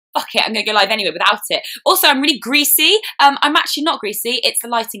it. I'm going to go live anyway without it. Also, I'm really greasy. I'm actually not greasy. It's the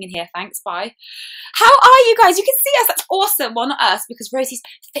lighting in here. Thanks. Bye. How are you guys? You can see us. That's awesome. Well, not us, because Rosie's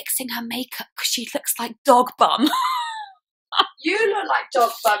fixing her makeup because she looks like dog bum. You look like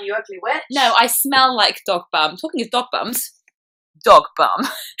dog bum, you ugly witch. No, I smell like dog bum. Talking of dog bums, dog bum.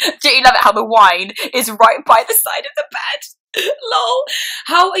 Don't you love it how the wine is right by the side of the bed? Lol.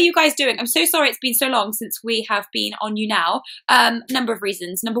 How are you guys doing? I'm so sorry it's been so long since we have been on YouNow. Number of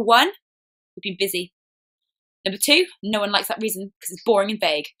reasons. Number one, we've been busy. Number two, no one likes that reason because it's boring and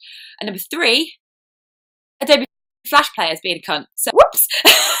vague. And number three, Adobe Flash Player is being a cunt. So whoops.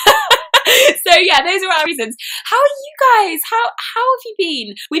 So yeah, those are our reasons. How are you guys? How have you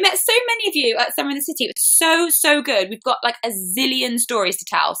been? We met so many of you at Summer in the City. It was so good. We've got like a zillion stories to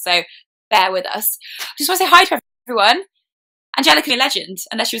tell, so bear with us. I just want to say hi to everyone. Angelica, a legend,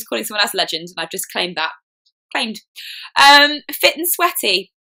 unless she was calling someone else a legend, and I've just claimed that. Claimed. Fit and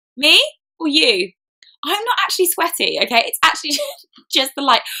sweaty. Me or you? I'm not actually sweaty, okay? It's actually just the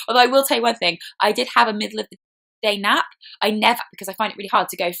light. Although I will tell you one thing. I did have a middle of the day nap. I never, because I find it really hard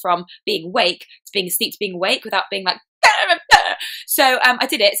to go from being awake to being asleep to being awake without being like, so I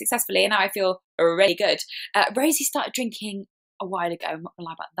did it successfully and now I feel really good. Rosie started drinking a while ago. I'm not gonna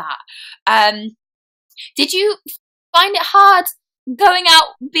lie about that. Did you find it hard going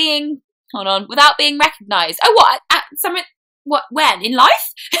out being, without being recognised? Oh, what? At somewhere, what, when? In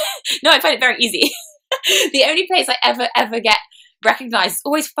life? No, I find it very easy. The only place I ever get recognised is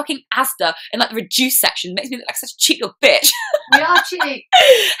always fucking Asda in like the reduced section. It makes me look like such a cheap little bitch. We are cheap.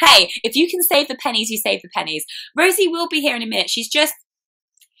 Hey, if you can save the pennies, you save the pennies. Rosie will be here in a minute. She's just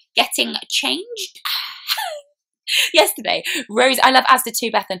getting changed. Yesterday, I love Asda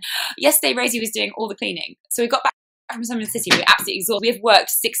too, Bethan. Yesterday, Rosie was doing all the cleaning. So we got back from Summer in the City. We were absolutely exhausted. We have worked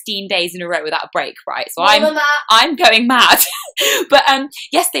 16 days in a row without a break, right? So I'm going mad. But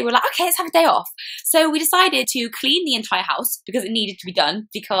yesterday we were like, okay, let's have a day off. So we decided to clean the entire house because it needed to be done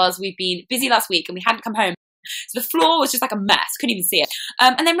because we've been busy last week and we hadn't come home. So the floor was just like a mess. Couldn't even see it.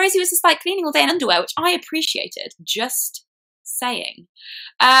 And then Rosie was just like cleaning all day in underwear, which I appreciated. Just saying.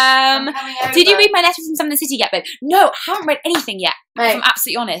 Did you read my letter from Summer in the City yet, babe? No, I haven't read anything yet. Mate, if I'm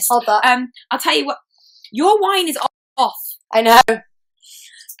absolutely honest. Hold that. I'll tell you what. Your wine is off. I know.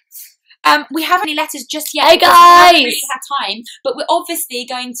 We haven't any letters just yet. Hey guys! We haven't really had time, but we're obviously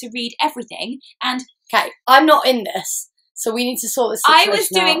going to read everything. And okay, I'm not in this, so we need to sort this situation I was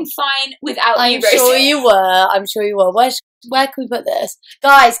doing out. fine without you, I'm Rosie. sure you were. I'm sure you were. Where can we put this?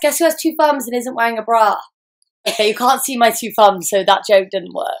 Guys, guess who has two thumbs and isn't wearing a bra? Okay, you can't see my two thumbs, so that joke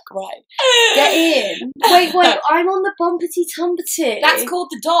didn't work. Right. Get in. Wait, I'm on the bumpety tumpety. That's called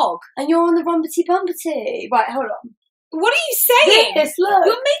the dog. And you're on the rumpety bumpety. Right, hold on. What are you saying? Yes, look.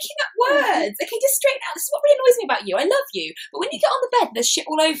 You're making up words. Okay, just straighten out. This is what really annoys me about you. I love you. But when you get on the bed, there's shit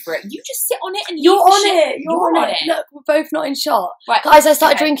all over it. You just sit on it and You're on shit. it. You're on it. Look, we're both not in shot. Right. Guys, I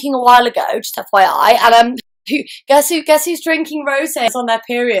started drinking a while ago, just FYI, and guess who's drinking rosé on their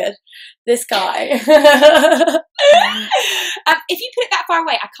period? This guy. If you put it that far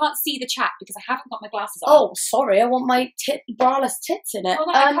away, I can't see the chat because I haven't got my glasses on. Oh, sorry, I want my braless tits in it. Hold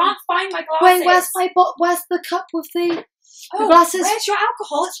on, I can't find my glasses. Wait, where's the cup with the glasses? Where's your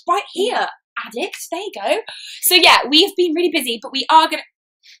alcohol? It's right here, addict. There you go. So yeah, we've been really busy, but we are gonna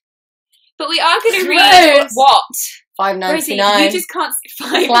read what? $5.99. You just can't see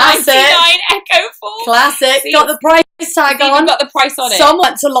 $5.99 Echo Full. Classic. See, got the price tag on. Got the price on it. Someone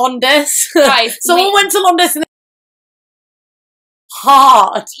went to Londis. Guys, Someone went to Londis and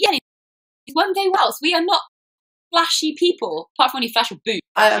hard. Yeah, one day else. We are not flashy people, apart from when you flash your boot.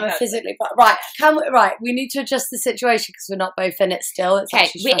 I'm physically right. We need to adjust the situation because we're not both in it still. Okay,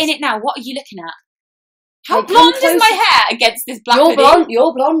 we're in it now. What are you looking at? How blonde is my hair against this black hoodie?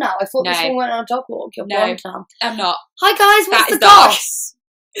 You're blonde now. I thought this one went on a dog walk. You're blonde now. I'm not. Hi guys, what's the goss?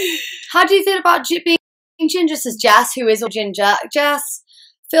 How do you feel about being ginger? Says Jess, who is a ginger. Jess,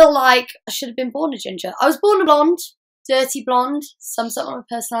 feel like I should have been born a ginger. I was born a blonde, dirty blonde, some sort of my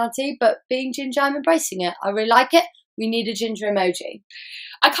personality, but being ginger, I'm embracing it. I really like it. We need a ginger emoji.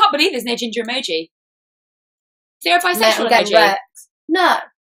 I can't believe there's no ginger emoji. Is there a bisexual emoji? Wrecked. No.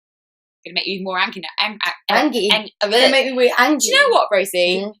 Gonna make you even more angry now. Angry. I'm gonna make me really angry. Do you know what,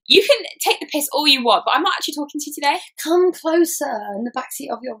 Rosie? You can take the piss all you want, but I'm not actually talking to you today. Come closer in the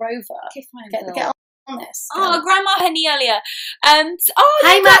backseat of your Rover. Okay, fine. Get on this. Oh, Grandma Henny earlier.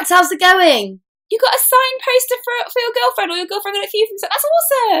 Hey Max, how's it going? You got a signed poster for your girlfriend, or your girlfriend got it for you from. That's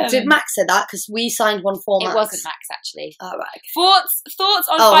awesome. Did Max say that? Because we signed one for Max. It wasn't Max actually. Oh right. Okay. Thoughts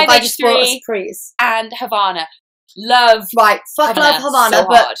on 5H3 and Havana. Love. Right, fuck love Havana, so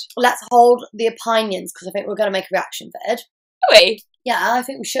but let's hold the opinions because I think we're going to make a reaction vid. Are we? Yeah, I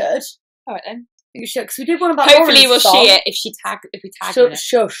think we should. All right then. I think we should, because we did one about Hopefully Lauren's we'll song. share it if we tag So her in it.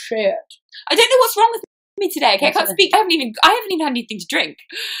 share it. I don't know what's wrong with me today. Okay, I can't speak. I haven't even had anything to drink.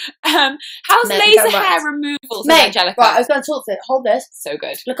 How's Mate, laser go right. hair removal? Mate, Angelica? right, I was going to talk to it. Hold this. So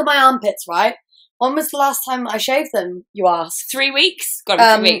good. Look at my armpits, right? When was the last time I shaved them, you ask? 3 weeks?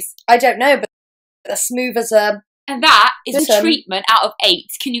 Got 3 weeks. I don't know, but they're smooth as a... And that is a treatment out of 8.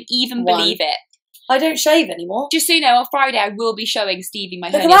 Can you even believe it? I don't shave anymore. Just so you know, on Friday I will be showing Stevie my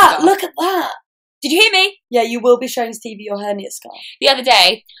Look hernia at that! scar. Look at that! Did you hear me? Yeah, you will be showing Stevie your hernia scar. The other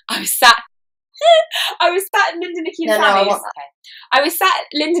day, I was sat at Linda, Nikki and Sammy's. I want that. I was sat at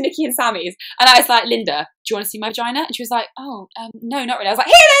Linda, Nikki and Sammy's, and I was like, Linda, do you want to see my vagina? And she was like, oh, no, not really. I was like,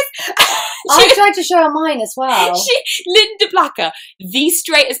 here it is! I tried to show her mine as well. Linda Blacker, the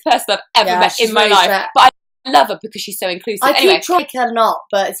straightest person I've ever met in my really life. straight. But I love her because she's so inclusive. I anyway, keep trying her not,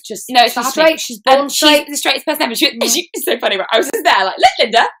 but it's just... No, it's she's not straight, she's born straight. She's the straightest person ever. She was so funny. Right? I was just there like, let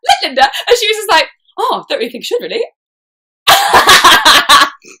Linda. And she was just like, oh, don't really think she should, really.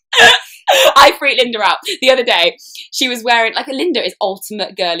 I freaked Linda out. The other day, she was wearing, like, Linda is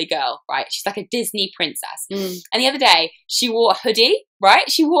ultimate girly girl, right? She's like a Disney princess. And the other day, she wore a hoodie, right?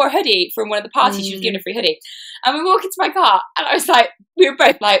 She wore a hoodie from one of the parties. She was given a free hoodie. And we walked into my car, and I was like, we were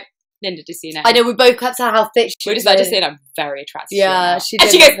both like, Linda, just so you know. I know, we both kept saying how fit she was. We're just like, just saying I'm very attractive. Yeah, she did.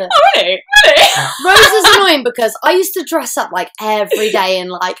 And she goes, oh, really? Rose is annoying because I used to dress up like every day and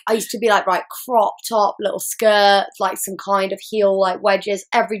like, I used to be like, right, crop top, little skirt, like some kind of heel, like wedges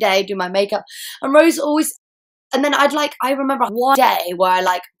every day, do my makeup. And Rose always, and then I remember one day where I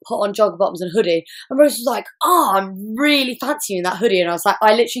like put on jogger bottoms and hoodie and Rose was like, oh, I'm really fancying that hoodie. And I was like,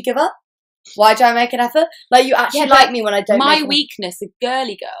 I literally give up. Why do I make an effort? Like, you actually like me when I don't. My weakness is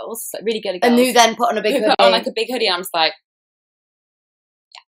girly girls, like really girly girls. And who then put on a big hoodie. Put on like a big hoodie, and I'm just like,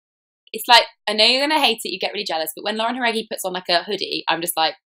 yeah. It's like, I know you're gonna hate it, you get really jealous, but when Lauren Haregi puts on like a hoodie, I'm just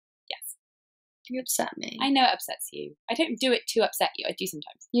like, yes. You upset me. I know it upsets you. I don't do it to upset you. I do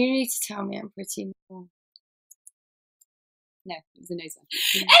sometimes. You need to tell me I'm pretty. No, it was a nose one.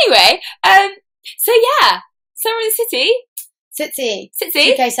 Anyway, so yeah, Summer in the City. Sitzy.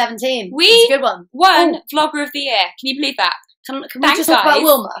 2K17. We it's a good one. Won Vlogger of the Year. Can you believe that? Can we just talk about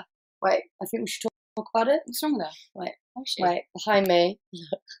Wilma? Wait, I think we should talk about it. What's wrong with her? Wait, wait, behind me.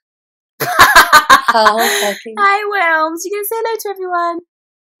 Hi, Wilms. You're going to say hello to everyone.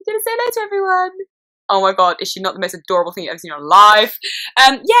 You're going to say hello to everyone. Oh my god, is she not the most adorable thing you've ever seen in your life?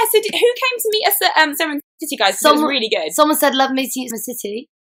 Yeah, so who came to meet us at Summer in the City, guys? It was really good. Someone said, love meeting you in the city.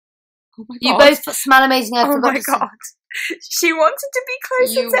 Oh my god. You both smell amazing. Oh my god. She wanted to be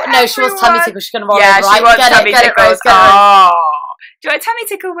closer to everyone. No, she wants tummy tickle. She's going to roll over, right? She wants tummy tickle. Oh. Do you want a tummy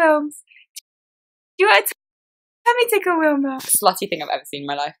tickle, Wilms? Do you want a tummy tickle, Wilma? Slutty thing I've ever seen in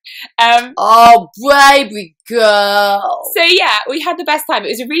my life. Oh, baby girl. So yeah, we had the best time. It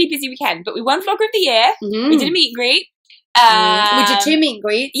was a really busy weekend, but we won Vlogger of the Year. We did a meet and greet. We did 2 meet and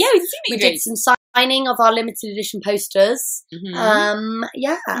greets. Yeah, we did 2 meet and greets. We did some signing of our limited edition posters.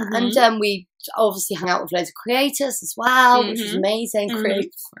 Yeah, and we obviously hung out with loads of creators as well, which was amazing.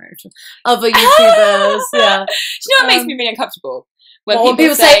 Other YouTubers, yeah. Do you know what makes me really uncomfortable? When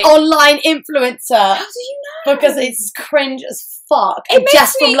people say online influencer. How do you know? Because it's cringe as fuck. And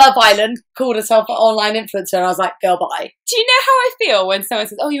Jess from Love Island called herself an online influencer, and I was like, girl, bye. Do you know how I feel when someone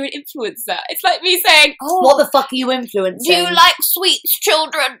says, oh, you're an influencer? It's like me saying, oh, what the fuck are you influencing? Do you like sweets,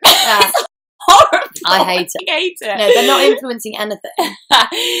 children? Yeah. Horrible. I hate it. I hate it. No, they're not influencing anything. Oh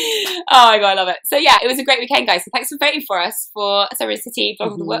my god, I love it. So yeah, it was a great weekend, guys. So thanks for voting for us for Summer in the City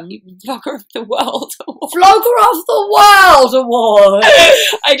Vlogger of the World Award. Vlogger of the World Award.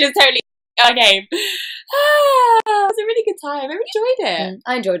 I just totally game. It was a really good time. I really enjoyed it.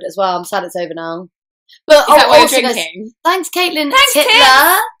 I enjoyed it as well. I'm sad it's over now. But also drinking? Thanks, Caitlin. Thanks,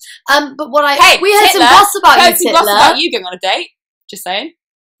 Titler. But what we heard some goss about you, Titler. Goss about you going on a date. Just saying.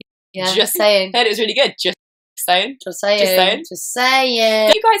 Yeah, just saying. Heard it was really good. Just saying. Just saying. Just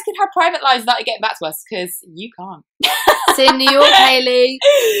saying. You guys can have private lives without getting back to us because you can't. It's in New York, Hayley.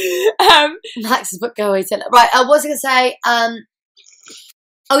 Max has put go away, Titler. Right. What was I going to say?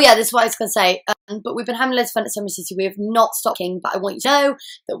 Oh yeah, this is what I was going to say. But we've been having loads of fun at Summer City. We have not stopped talking, but I want you to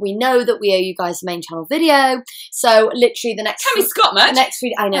know that we owe you guys a main channel video. So literally the next... Can we Scott much? The next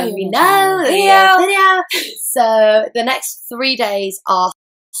 3... I know, we know. Video. So the next 3 days are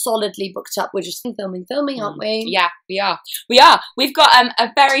solidly booked up. We're just filming, aren't we? Yeah, we are. We've got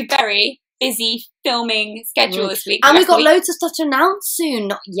a very, very busy filming schedule this week. And we've got loads of stuff to announce soon.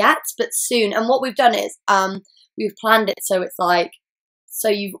 Not yet, but soon. And what we've done is we've planned it so it's like... So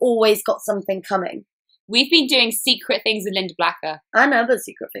you've always got something coming. We've been doing secret things with Linda Blacker. I know the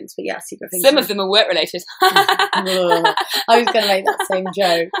secret things, but yeah, secret things. Some of them are work related. I was going to make that same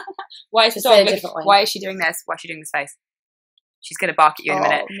joke. Why is she doing this? Why is she doing this face? She's going to bark at you in a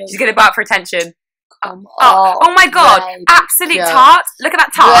minute. No. She's going to bark for attention. Oh my god! babe. Absolute Yeah. tart! Look at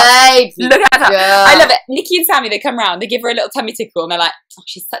that tart! Babe. Look at that! Yeah. I love it. Nikki and Sammy, they come round, they give her a little tummy tickle, and they're like, "Oh,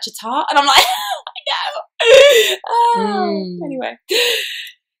 she's such a tart," and I'm like, "I know." Anyway,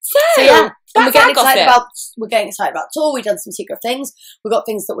 so yeah, and that's our gossip. we're getting excited about tour. We've done some secret things. We've got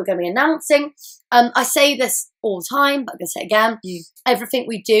things that we're going to be announcing. I say this all the time, but I'm going to say it again. Everything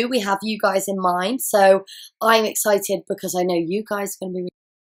we do, we have you guys in mind. So I'm excited because I know you guys are going to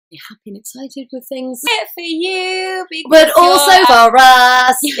be happy and excited with things. It for you, but also for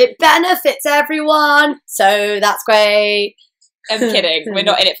us. It benefits everyone, so that's great. I'm kidding. We're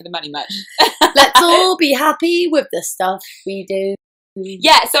not in it for the money much. Let's all be happy with the stuff we do.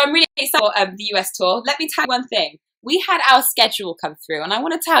 Yeah, so I'm really excited for the US tour. Let me tell you one thing. We had our schedule come through, and I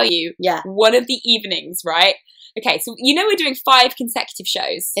want to tell you one of the evenings, right? Okay, so you know we're doing 5 consecutive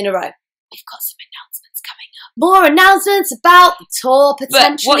shows in a row. We've got some announcements coming up. More announcements about the tour,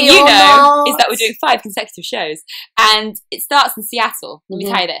 potentially. But what you know is that we're doing 5 consecutive shows, and it starts in Seattle. Let me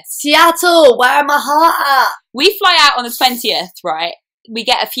tell you this. Seattle, where my heart at? We fly out on the 20th, right? We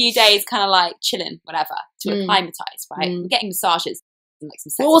get a few days kind of like chilling, whatever, to acclimatise, right? We're getting massages. And like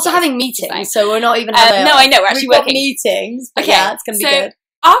some we're also having meetings, so we're not even having... no, I know, we're actually working. Meetings, but yeah, it's going to be good.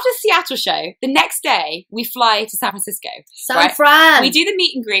 After the Seattle show, the next day, we fly to San Francisco. San Fran! We do the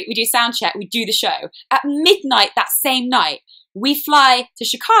meet and greet, we do sound check, we do the show. At midnight that same night, we fly to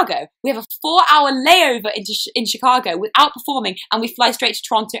Chicago. We have a 4-hour layover in Chicago without performing, and we fly straight to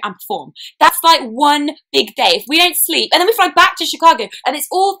Toronto and perform. That's like one big day. If we don't sleep, and then we fly back to Chicago, and it's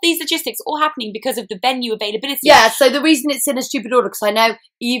all these logistics all happening because of the venue availability. Yeah, so the reason it's in a stupid order, because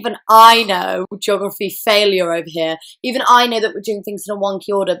I know geography failure over here. Even I know that we're doing things in a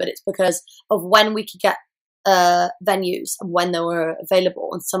wonky order, but it's because of when we could get venues and when they were available,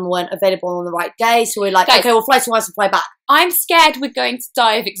 and some weren't available on the right day, so we're like, guys, okay, we'll fly somewhere else and fly back. I'm scared we're going to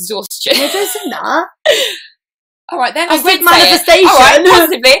die of exhaustion. No, don't say that. Alright then, I think manifestation. Alright,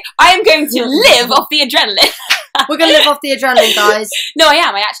 possibly. I am going to live off the adrenaline. We're going to live off the adrenaline, guys. No, I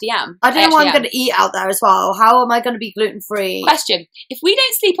actually am. I don't know what I'm going to eat out there as well. How am I going to be gluten-free? Question. If we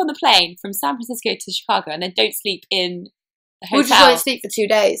don't sleep on the plane from San Francisco to Chicago and then don't sleep in the hotel... We'll just go sleep for 2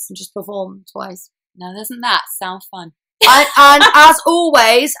 days and just perform twice. Now, doesn't that sound fun? And as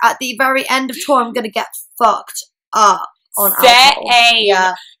always, at the very end of tour, I'm going to get fucked up on alcohol.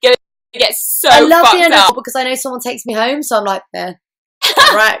 Yeah. Gonna get so I love fucked the end up. of tour because I know someone takes me home, so I'm like,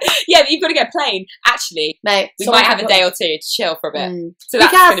 right. Yeah, but you've got to get a plane. Actually, mate, we might have a day or two to chill for a bit. So be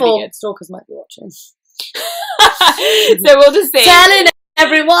that's careful. Gonna be good. Stalkers might be watching. So we'll just see. Telling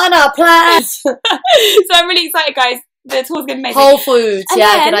everyone our plans. So I'm really excited, guys. The tour's going to be amazing. Whole Foods.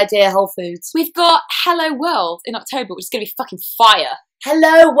 Yeah, good idea. Whole Foods. We've got Hello World in October, which is going to be fucking fire.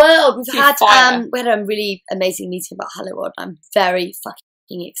 Hello World. We had a really amazing meeting about Hello World. I'm very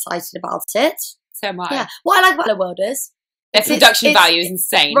fucking excited about it. So am I. Yeah. What I like about Hello World is their production value is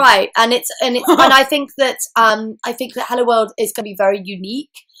insane. Right. And and I think that Hello World is going to be very unique.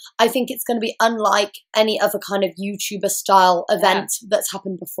 I think it's going to be unlike any other kind of YouTuber style event that's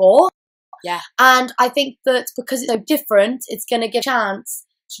happened before. Yeah. And I think that because it's so different, it's going to give a chance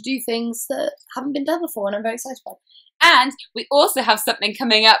to do things that haven't been done before, and I'm very excited about it. And we also have something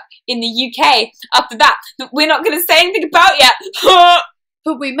coming up in the UK after that we're not going to say anything about yet.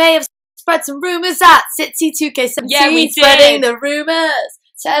 But we may have spread some rumours at City 2K17. Yeah, we did. Spreading the rumours.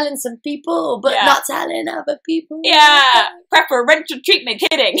 Telling some people, but not telling other people. Yeah. Preferential treatment,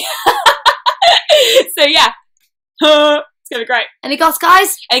 kidding. So yeah. It's going to be great. Any goss,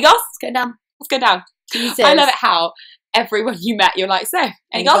 guys? Any goss? Let's go down. Let's go down. Jesus. I love it how everyone you met, you're like, so,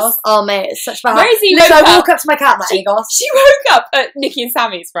 any goss? Oh, mate, it's such bad. Rosie woke up. I walk up to my cat, like, any goss? She woke up at Nikki and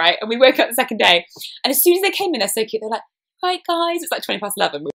Sammy's, right? And we woke up the second day. And as soon as they came in, they're so cute. They're like, right, guys. It's like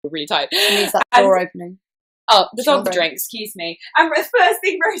 11:20. We were really tired. It needs that door opening. Oh, the dog drink, excuse me. And the first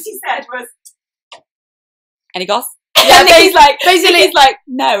thing Rosie said was, any goss? Yeah, Nikki's like,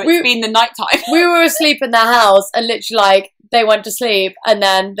 no, it's been the night time. We were asleep in their house, and literally, like, they went to sleep, and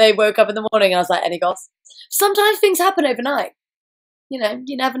then they woke up in the morning, and I was like, any goss? Sometimes things happen overnight. You know,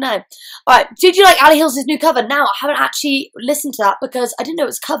 you never know. All right, did you like Ali Hills' new cover? Now, I haven't actually listened to that because I didn't know it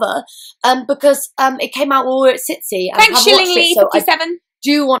was cover, because it came out while we were at Sitsi. Thanks, Shillingly, so 57. I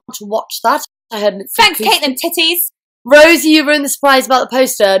do want to watch that. I heard it's thanks, Caitlin Titties. Rosie, you ruined the surprise about the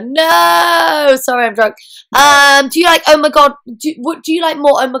poster. No, sorry, I'm drunk. Do you like? Oh my god. Do you like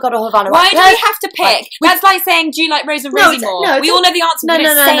more? Oh my god or Havana? Why do we have to pick? That's like saying, do you like Rose and Rosie more? No, we all know the answer. No, no.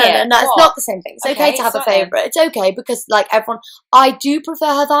 It's not the same thing. It's okay to have a favourite. It's okay because like everyone, I do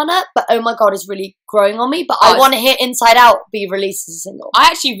prefer Havana, but Oh My God is really growing on me. But I want to hear Inside Out be released as a single. I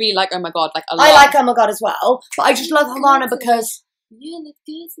actually really like Oh My God, like a lot. I like Oh My God as well, but I just love Havana because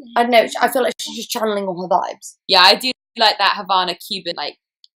I don't know. I feel like she's just channeling all her vibes. Yeah, I do like that Havana Cuban like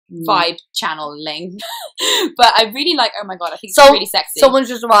vibe channeling. But I really like Oh My God. I think it's really sexy. Someone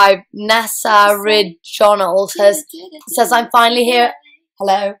just arrived. Nessa Ridjonal says I'm finally here.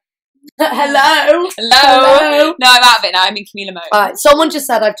 Hello. Hello. No, I'm out of it now. I'm in Camila mode. Alright, someone just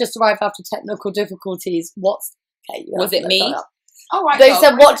said I've just arrived after technical difficulties. Okay, was it me? Oh, right. They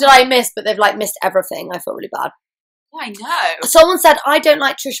said what did I miss, but they've like missed everything. I feel really bad. Yeah, I know. Someone said I don't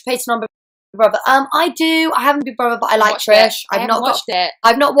like Trish Payton on Big Brother. I do. I haven't Big Brother, but I like Trish. I've not watched it.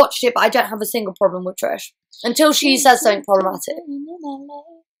 I've not watched it, but I don't have a single problem with Trish until she says something problematic.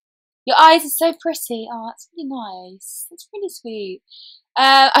 Your eyes are so pretty. Oh, that's really nice. That's really sweet.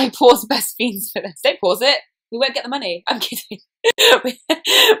 I paused Best Fiends for this. Don't pause it. We won't get the money. I'm kidding.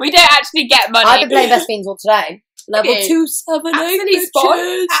 we don't actually get money. I've been playing Best Fiends all today. Level 278. Absolute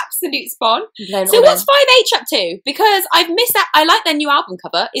spawn. Absolute spawn. So what's 5H up to? Because I've missed that. I like their new album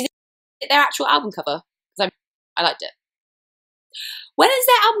cover. Is it their actual album cover? Because I liked it. When is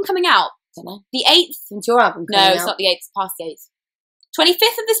their album coming out? I don't know. The 8th? When's your album coming out? No, it's not the 8th. It's past the 8th.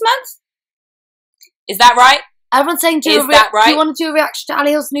 25th of this month? Is that right? Everyone's saying, do you want to do a reaction to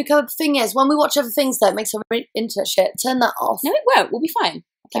Ali Hill's new cover? The thing is, when we watch other things, though, it makes her really into shit. Turn that off. No, it won't. We'll be fine.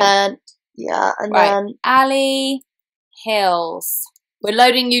 Okay. And then Ali Hills. We're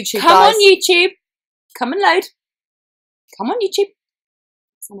loading YouTube. Come on, YouTube. Come and load. Come on, YouTube.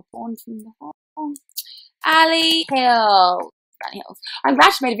 It's on the phone from the phone. Ali Hills. I'm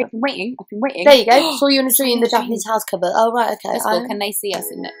glad she made a video. I've been waiting. There you go. Saw you in a dream, the Japanese house cover. Oh, right, okay. Cool. Can they see us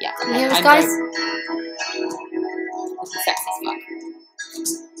in it? Yeah. Can you hear us, guys? Sexy as fuck.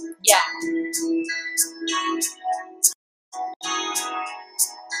 Yeah. Good.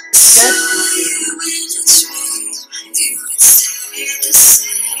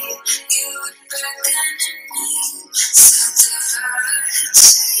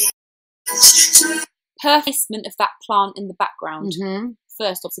 Placement of that plant in the background.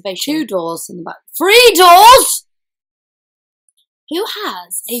 First observation. 2 doors in the back. 3 doors? Who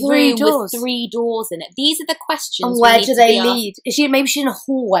has a room with 3 doors in it? These are the questions. And where do they lead? Maybe she's in a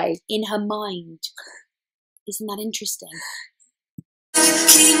hallway. In her mind. Isn't that interesting?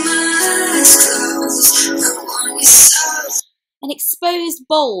 An exposed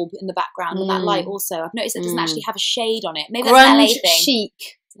bulb in the background and that light also. I've noticed it doesn't actually have a shade on it. Maybe that's an LA thing. Chic.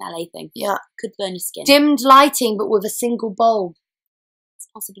 It's an LA thing. Yeah. Could burn your skin. Dimmed lighting, but with a single bulb. It's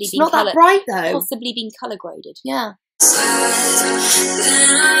possibly it's not that bright though. Possibly being colour graded. Yeah.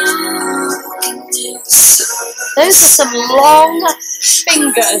 Those are some long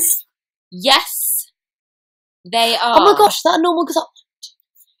fingers. Yes, they are. Oh my gosh, is that a normal guitar?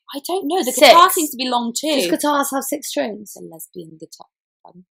 I don't know. The guitar seems to be long too. Does guitars have 6 strings? It's a lesbian guitar.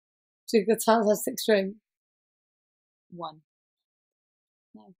 Do guitars have 6 strings? 1.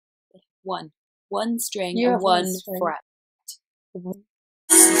 No. 1. 1 string and 1 fret.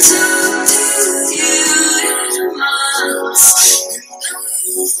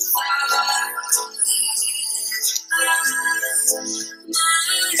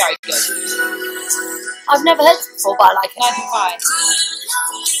 Very good. I've never heard it before, but I like it. Neither have I.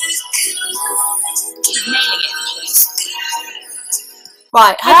 She's nailing it, isn't she?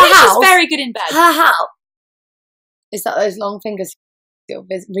 Right, her I think house. She's very good in bed. Her house. Is that those long fingers you're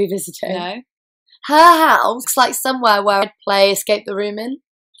revisiting? No. Her house looks like somewhere where I'd play Escape the Room in.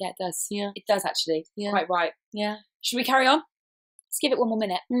 Yeah, it does. Yeah. It does actually. Yeah. Quite right. Yeah. Should we carry on? Let's give it one more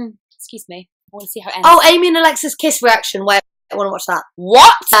minute. Excuse me. I want to see how it ends. Oh, Amy and Alexa's kiss reaction. Wait, I want to watch that.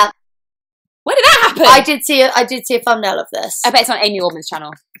 What? When did that happen? I did see a thumbnail of this. I bet it's on Amy Orman's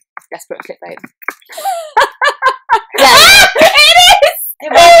channel. Desperate clickbait. Yeah. It is!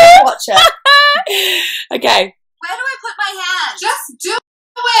 It was. Watch it. Okay. Where do I put my hand? Just do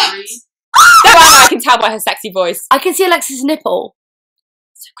it! I can tell by her sexy voice. I can see Alexa's nipple.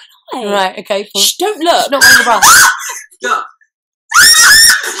 So can I. Right, okay. Cool. Shh, don't look. She's not wearing a bra. Yeah.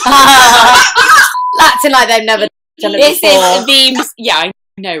 Acting like they've never done it This before. is the... Yeah, I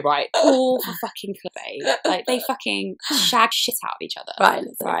know, right? All for fucking clickbait. Like, they fucking shag shit out of each other. Right.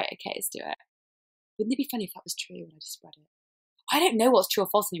 Right, okay, let's do it. Wouldn't it be funny if that was true and I just spread it? I don't know what's true or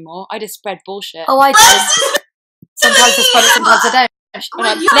false anymore. I just spread bullshit. Oh, I do. Sometimes I spread it, sometimes I don't. Let's skip.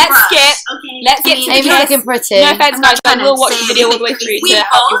 Okay. Let's get to the Amy's kiss. looking pretty. No offense, guys, but we'll watch the video all the way through to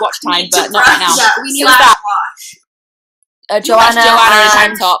help you watch time, but not right now. Yeah, we need Who's that? Joanna That's Joanna in a and...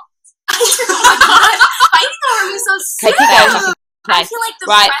 tank top. Oh my god. Fighting over me so Okay, sick. keep going. I feel like the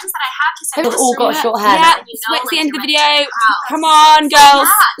Right. friends that I have because They've all got short hair. Yeah, and you so know, it's the like, end of the you're video. meant to be proud. Come on, girls.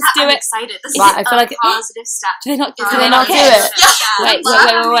 Yeah, Let's do I'm it. excited. This Right, is I feel like it- positive step. Do they not Do they not do kiss? it? Yeah. Wait.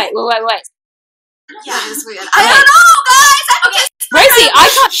 Yeah, it's weird. I don't know, guys. Okay, Rosie, I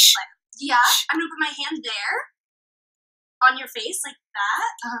can't. yeah, I'm gonna put my hand there on your face like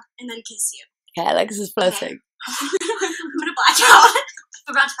that, and then kiss you. Okay, Alex is flirting. I'm gonna black out.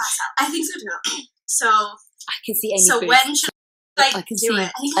 We're about to pass out. I think so too. So, I can see Amy. so when should I I can do see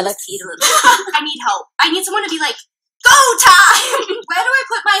it? I think I'll Alex. just eat a little. I need help. I need someone to be like, go time. Where do I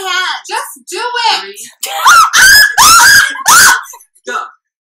put my hand? Just do it. Go.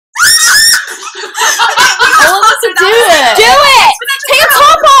 I want us to do it! Do it! Take your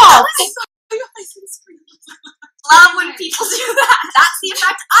top off! Love when people do that. That's the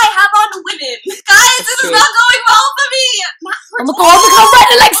effect I have on women. Guys, this is not going well for me. Oh my god, look how red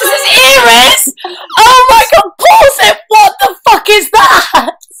Alexis's ear is! Oh my god, pause it! What the fuck is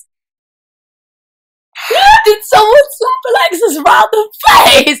that? Did someone slap Alexis around the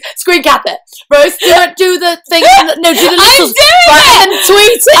face? Screen cap it. Rose, do the thing. No, do the little. I'm doing it! And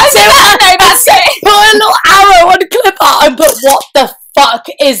tweet it to her. No, that's it. Put a little arrow on the clip art and put what the fuck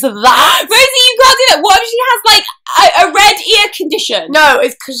is that? Rosie, you can't do that. What if she has like a red ear condition? No,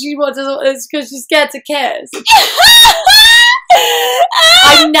 it's because it's because she's scared to kiss.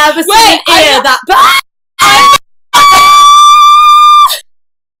 I've never seen an ear that bad.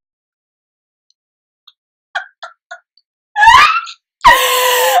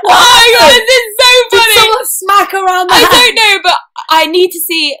 Oh my god, this is so Did funny. someone smack around the I head? don't know, but I need to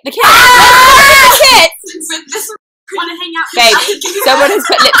see the kiss. The kiss. With this, want to hang out. Babe, someone has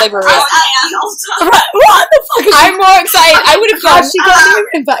put lip over her ear. What the fuck is I'm more excited. I would have gone. She got an ear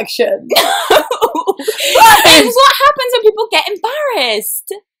infection. It's what happens when people get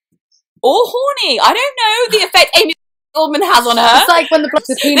embarrassed or horny. I don't know the effect Amy Goldman has on her. It's like when the blood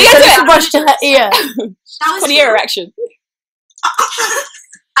penis They get to it. rushed to her ear. That was Funny ear erection.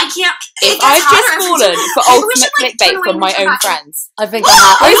 I can't. If it gets I've just hotter every fallen time. for Maybe we ultimate should, like, clickbait turn away from and my turn own back. friends, I think I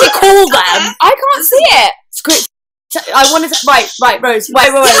have. Rosie, call them. I can't see it. Script. I wanted to. Right, Rose.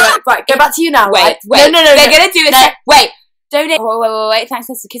 Wait. Go back to you now. Wait, right? wait. No. They're gonna do it. No. Wait. Donate. Wait. Thanks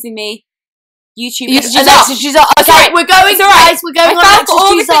for kissing me. YouTube. Alexis, she's up. Okay, Sorry. we're going, It's all right. guys. We're going I on fell for all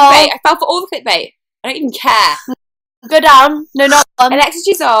the Alexis clickbait. Giselle. I fell for all the clickbait. I don't even care. Go down. No, not on. Alexis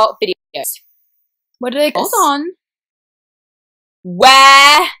Giselle videos. Where do they go? Hold on.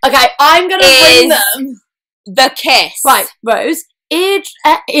 Where Okay, I'm gonna is ring them. the kiss? Right, Rose.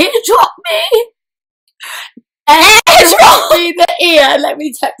 Eardrop me. Eardrop me the ear. Let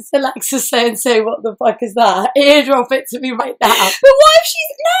me text Alexis and say what the fuck is that? Eardrop it to me right now. But what if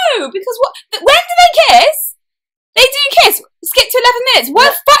she's no? Because what? When do they kiss? They do kiss. Skip to 11 minutes.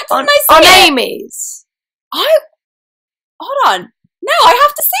 What the fuck didn't I On see it? Amy's. Hold on. No, I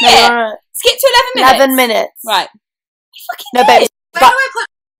have to see it. No. Skip to 11 minutes. 11 minutes. Right. I fucking No, did. babe. Where do I put?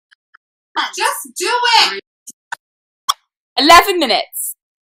 Just do it. 11 minutes.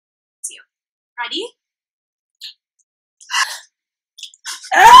 Ready?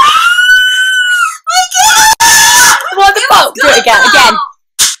 What the fuck? Do it again.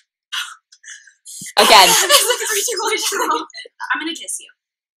 Again. It's like a 3, 2, 1, 2. I'm gonna kiss you.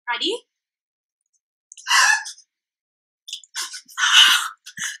 Ready?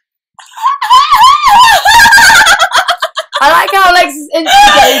 I like how Alexis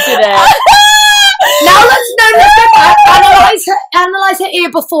instigated it. Now let's go back. Analyze her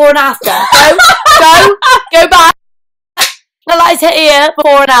ear before and after. Go back. Analyze her ear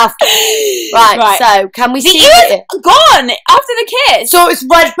before and after. Right. So can we The see ear's it? gone after the kiss. So it's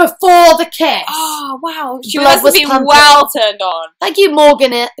red before the kiss. Oh, wow. She Blood must have was been pumping. well turned on. Thank you,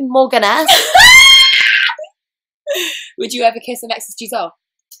 Morganess. Would you ever kiss Alexis Giselle?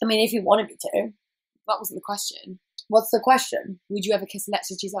 I mean, if you wanted me to. That wasn't the question. What's the question? Would you ever kiss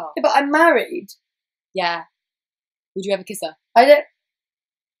Alexis Giselle? Yeah, but I'm married. Yeah. Would you ever kiss her? I don't.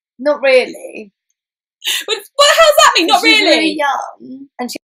 Not really. What the hell's that mean? Not She's really. really young, and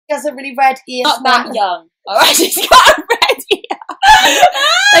she has a really red ear. Not that young. Alright, she's got a red ear.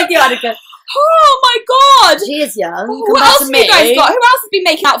 Thank you, Annika. Oh my god! She is young. What compared else to have me. you guys got? Who else has been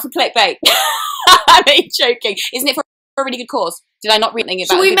making out for clickbait? I'm joking. Isn't it for a really good cause? Did I not read anything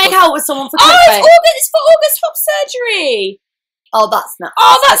about Should a we good make cause? out with someone for Oh, clickbait? it's for August top surgery. Oh, that's nice.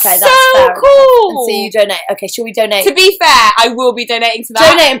 Oh, that's okay, so that's fair cool. And so you donate. Okay, shall we donate? To be fair, I will be donating to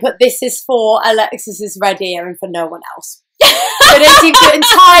that. Donate and put this is for Alexis's red ear and for no one else. Donating for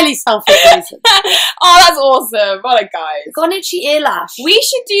entirely selfish reasons. Oh, that's awesome. What a guys. Got an itchy earlash. We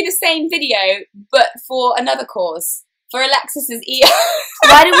should do the same video, but for another cause. For Alexis's ear.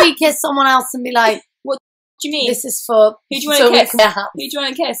 Why don't we kiss someone else and be like, what do you mean? this is for... Who do you want to kiss? Who do you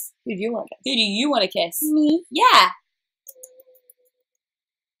want to kiss? Who do you want to kiss? Who do you want to kiss? Me. Yeah.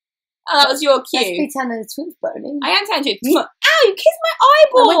 Oh, that was your cue. Let's pretend it's tooth boning. I am telling you. Ow, you kissed my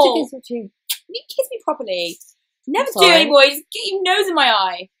eyeball. I want to kiss you too. You kiss me properly. Never Sorry. do anymore. Just get your nose in my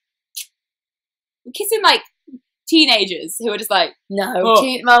eye. I'm kissing like teenagers who are just like, No. Oh.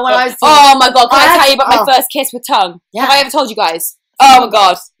 When I was oh my god, can I tell you about my first kiss with tongue? Yeah. Have I ever told you guys? Oh my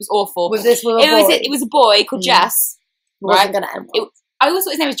god, it was awful. Was this with a boy? It was a boy called Jess. Wasn't going to end well. I always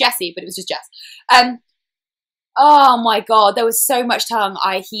thought his name was Jesse, but it was just Jess. Oh my god, there was so much tongue.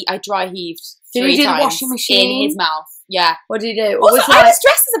 I dry heaved Did 3 you do the times washing machine? in his mouth. Yeah. What did you do? Also, Was I was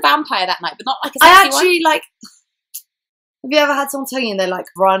dressed as a vampire that night, but not like a sexy I one. actually like. Have you ever had someone tell you and they like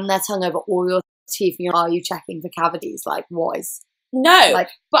run their tongue over all your teeth and are you checking for cavities? Like, what is? No, Like,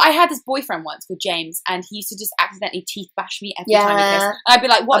 but I had this boyfriend once called James, and he used to just accidentally teeth bash me every time he Yeah. kissed. And I'd be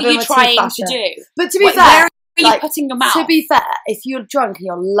like, "What I've are been you with a trying tooth to basher. do? but to be Where fair, are you like, putting your mouth?" to be fair, if you're drunk and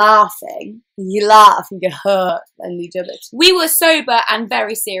you're laughing, you laugh and get hurt and you do it. We were sober and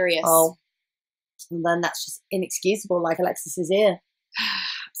very serious. Oh, and then that's just inexcusable, like Alexis's ear.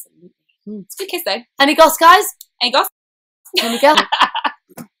 Absolutely. It's a good kiss though. Any goss, guys? Any goss? Any go?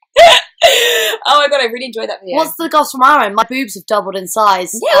 Oh my god, I really enjoyed that video. What's the goss from our end? My boobs have doubled in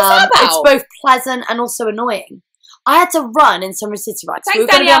size. Yeah, what's that about? It's both pleasant and also annoying. I had to run in Summer City, right? So Thanks, we were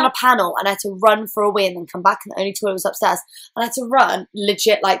going to be Danielle. on a panel and I had to run for a wee and then come back and the only toilet was upstairs. And I had to run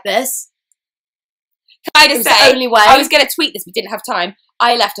legit like this. Can I It just was say, the only way. I was going to tweet this but didn't have time.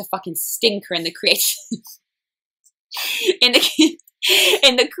 I left a fucking stinker in the creator in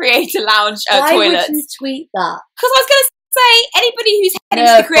the creator lounge Why toilets. would you tweet that? Because I was going to say, anybody who's heading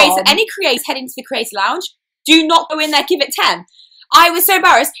to the creator, any creators heading to the creator lounge, do not go in there. Give it 10. I was so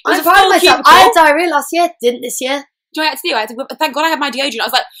embarrassed. It was I'm a proud full of myself. cubicle. I had diarrhea last year, didn't this year. Do you know what I had to do? I had to, thank God I had my deodorant. I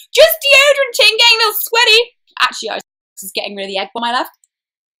was like, just deodorant, getting a little sweaty. Actually, I was just getting rid of the egg bomb I left.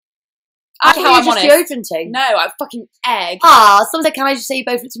 Actually, how I'm just honest. deodoranting. No, I fucking egg. Ah, someone said, can I just say you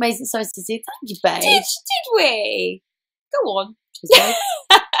both looked amazing? So nice to see. Thank you, babe. Did we? Go on.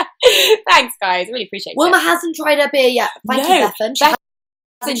 Thanks, guys. I really appreciate Wilma it. hasn't tried her beer yet. Thank No, you, Bethan. She Bethan,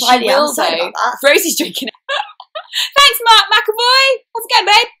 hasn't she tried it yet. I'm will, sorry though. about that. Rosie's drinking it. Thanks, Mark McAvoy. How's it going,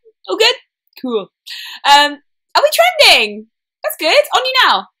 babe? All good? Cool. Are we trending? That's good. On you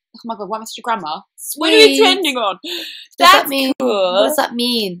now. Oh my god, why am I such a grandma? What are we Sweet. trending on? Does That's that mean? cool. What does that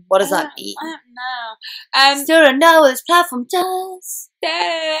mean? What does that mean? I don't know. Still don't know what this platform does.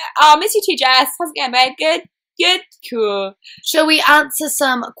 Oh, miss you too, Jess. How's it going, babe? Good? Good? Cool. Shall we answer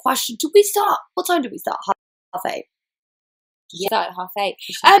some questions? Did we start? What time did we start? Half 8. Yeah, start at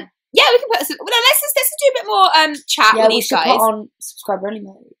 8:30. Yeah, we can put. Well, let's do a bit more chat Yeah, with we these should guys. put on subscriber only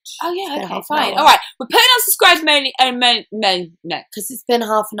mode. Oh yeah, It's been okay, half an fine. hour. All right, we're putting on subscribers only. No. Because it's been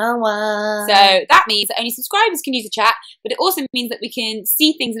half an hour. So that means that only subscribers can use the chat, but it also means that we can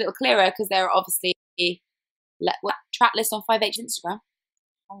see things a little clearer because there are obviously track list on 5H's Instagram.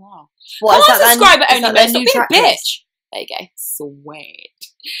 Oh wow! What is Come on, that subscriber then? only Is that mode. their Stop new being a track bitch. list? There you go. Sweet.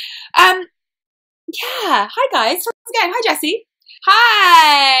 Yeah. Hi guys. How's it going? Hi Jessie.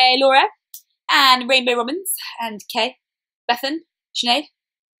 Hi Laura. And Rainbow Robbins. And Kay. Bethan. Sinead.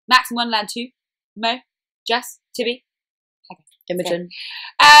 Max and Wonderland 2. Mo. Jess. Tibby. Imogen.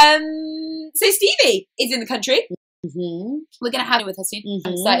 So Stevie is in the country. Mm-hmm. We're going to have him with her soon. I'm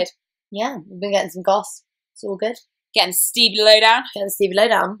Mhm. excited. Yeah, we've been getting some goss. It's all good. Getting Stevie lowdown. Getting Stevie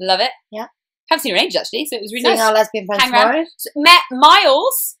Lowdown. Love it. Yeah. Haven't seen her in ages actually, so it was really Seeing nice. our lesbian friends Hang around. tomorrow. So, met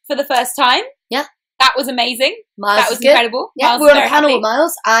Miles for the first time. Yeah. That was amazing. Miles That was good. incredible. Yeah, Miles we were was on a very panel happy. with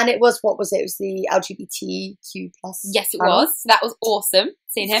Miles, and it was, what was it? It was the LGBTQ plus. Yes, it panel. was. So that was awesome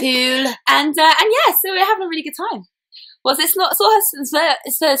seeing him. Cool. And yeah, so we're having a really good time. Was it not saw her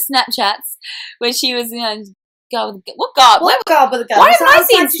Snapchats when she was what God? What girl with the girl? Why haven't I was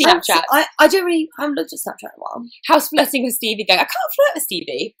seen like, Snapchat? I don't really, I haven't looked at Snapchat in a while. How's flirting with Stevie going? I can't flirt with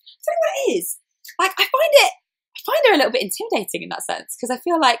Stevie. I don't know what it is. Like I find her a little bit intimidating in that sense because I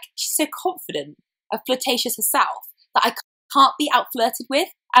feel like she's so confident and flirtatious herself that I can't be out flirted with,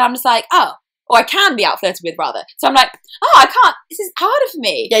 and I'm just like, oh, or I can be out flirted with rather. So I'm like, oh, I can't. This is harder for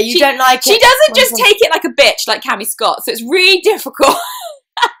me. Yeah, you don't like it. She doesn't just take it like a bitch like Cammie Scott, so it's really difficult.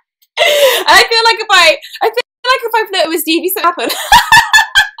 And I feel like if I flirt with Stevie, something happen.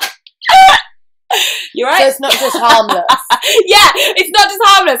 You're right. So it's not just harmless. Yeah, it's not just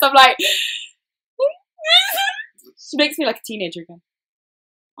harmless. I'm like, she makes me like a teenager again.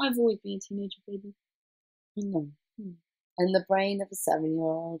 I've always been a teenager, baby. And the brain of a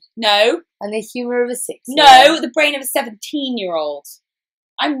 7-year-old. No. And the humour of a 6-year-old. No, the brain of a 17-year-old.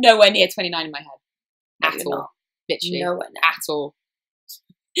 I'm nowhere near 29 in my head. No, At you're all. not. Literally. Nowhere near. At all.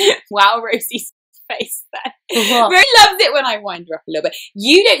 Wow, Rosie's face there. What? Rose loves it when I wind her up a little bit.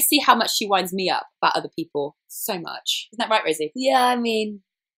 You don't see how much she winds me up about other people so much. Isn't that right, Rosie? Yeah, I mean,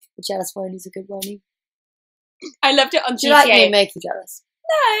 a jealous one is a good one. I loved it on Do GTA. you like me making jealous?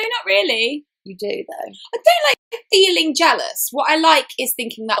 No, not really. You do, though. I don't like feeling jealous. What I like is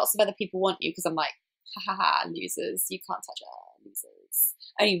thinking that lots of other people want you because I'm like, ha ha ha, losers. You can't touch her, losers.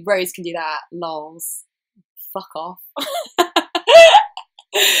 Only Rose can do that. Lols. Fuck off.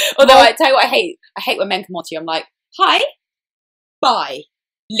 Although I tell you what I hate. I hate when men come on to you. I'm like, hi, bye.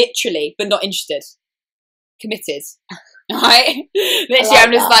 Literally, but not interested. Committed. Alright? Literally,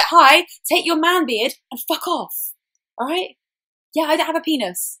 I'm just like, hi, take your man beard and fuck off. Alright? Yeah, I don't have a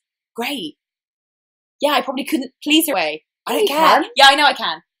penis. Great. Yeah, I probably couldn't please her way. I don't You care. can. Yeah, I know I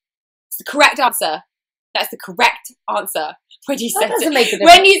can. It's the correct answer. That's the correct answer. When you That said doesn't to, make a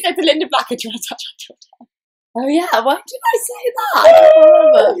difference. when you said to Linda Blacker, do you want to touch her dildo? Oh, yeah. Why did I say that? I don't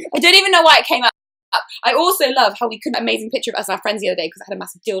remember. I don't even know why it came up. I also love how we put an amazing picture of us and our friends the other day because I had a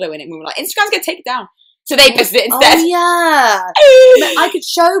massive dildo in it and we were like, Instagram's going to take it down. So they posted it instead. Oh, yeah. I could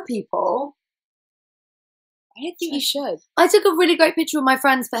show people. I don't think you should. I took a really great picture of my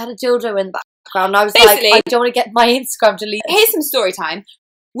friends that had a dildo in the background. I was Basically- like, I don't want to get my Instagram deleted. Here's some story time.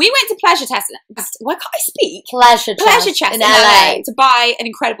 We went to Pleasure Test. Why can't I speak? Pleasure Chest in in LA. to buy an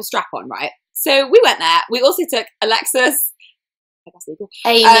incredible strap-on, right? So we went there. We also took Alexis, that's legal,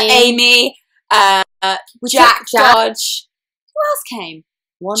 Amy, Jack Dodge. Who else came?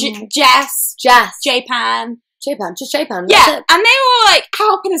 Jess, J-Pan. J-Pan, just J-Pan. Yeah, That's it. and they were like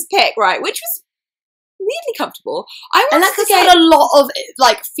helping us pick, right? Which was weirdly comfortable. I And wanted to Alexis had a lot of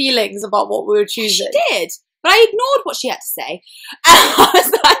like feelings about what we were choosing. She did. But I ignored what she had to say. And I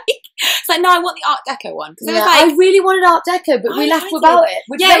was like, it's like, no, I want the Art Deco one. Because Yeah, I was like, I really wanted Art Deco, but we left did. without it.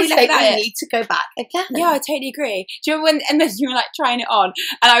 Which Yeah, we makes left it without we it. need to go back again. yeah, I totally agree. Do you remember when, and then you were like trying it on,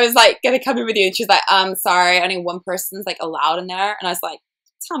 and I was like, gonna come in with you, and she was like, sorry, only one person's like allowed in there. And I was like,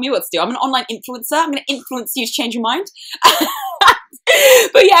 tell me what to do. I'm an online influencer. I'm gonna influence you to change your mind.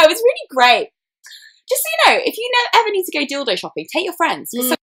 But yeah, it was really great. Just so you know, if you ever need to go dildo shopping, take your friends.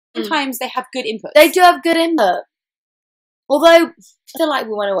 Because sometimes they have good input. They do have good input. Although, I feel like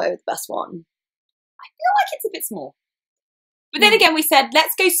we went away with the best one. I feel like it's a bit small. But then again, we said,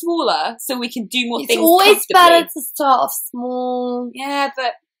 let's go smaller so we can do more It's things always comfortably. better to start off small. Yeah,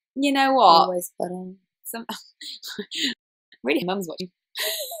 but you know what? Always better. Really, mum's watching.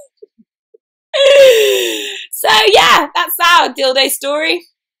 So yeah, that's our dildo story.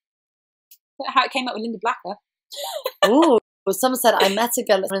 How it came up with Linda Blacker. Ooh. Well, someone said, I met a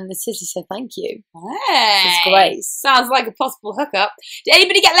girl in the city, so thank you. Hey, It's great. sounds like a possible hookup. Did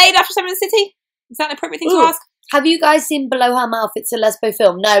anybody get laid after someone in the city? Is that an appropriate thing to Ooh. ask? Have you guys seen Below Her Mouth? It's a lesbo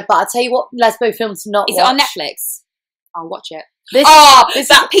film. No, but I'll tell you what lesbo film to not Is watch. it on Netflix? I'll watch it. This, This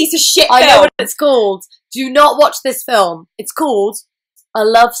that piece of shit I know film. what it's called. Do not watch this film. It's called A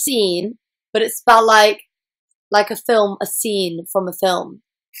Love Scene, but it's about like a film, a scene from a film.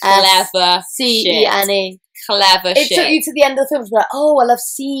 Clever C-E-N-E. Clever It shit. took you to the end of the film to be like, oh, I love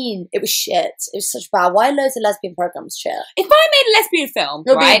Scene. It was shit. It was such bad. Why are loads of lesbian programs shit? If I made a lesbian film,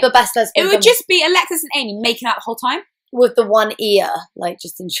 It'll right, be the best lesbian it film would just be Alexis and Amy making out the whole time. with the one ear, like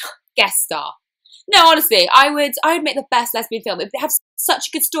just enjoy. Guest star. No, honestly, I would make the best lesbian film. It would have such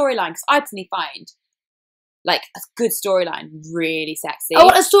a good storyline because I personally find like a good storyline really sexy. I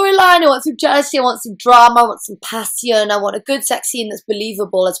want a storyline. I want some jealousy. I want some drama. I want some passion. I want a good sex scene that's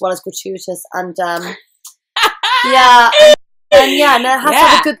believable as well as gratuitous. And yeah, and it has to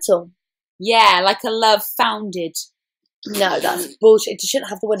have a good tone. Yeah, like a love founded. No, that's bullshit. It shouldn't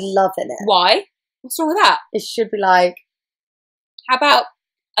have the word love in it. Why? What's wrong with that? It should be like, How about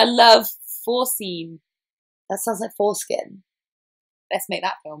a love foreseen? that sounds like foreskin. Let's make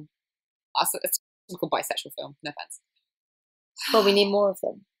that film. That's a typical bisexual film. No offense. But we need more of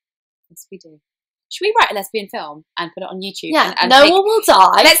them. Yes, we do. Should we write a lesbian film and put it on YouTube? Yeah, and no take, one will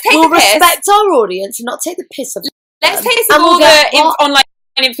die. Let's take we'll the piss. respect our audience and not take the piss of Let's them. take this And of all we'll get the what- online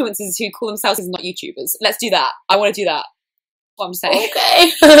influencers who call themselves not YouTubers. Let's do that. I want to do that. What I'm saying.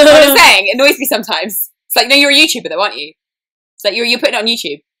 Okay. What I'm saying. It annoys me sometimes. It's like, no, you're a YouTuber though, aren't you? It's like you're putting it on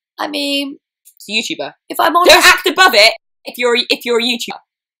YouTube. I mean, It's a YouTuber. if I'm Don't honest, act above it if you're a YouTuber.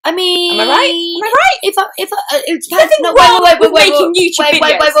 I mean, Am I right? Am I right? If it depends. Nothing No, wrong wait, with making YouTube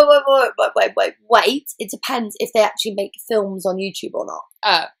videos. Wait. It depends if they actually make films on YouTube or not.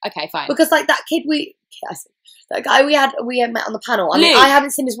 Oh, okay, fine. Because like that kid that guy we had met on the panel. I mean, Luke. I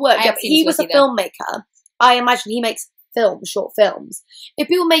haven't seen his work yet, but he was a filmmaker. I imagine he makes short films. If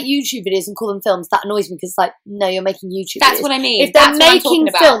people make YouTube videos and call them films, that annoys me because like, no, you're making YouTube. That's videos. what I mean. If they're making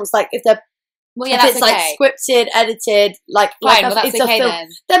films, like if they're that's it's like scripted, edited, like fine, well, that's it's okay a film. then.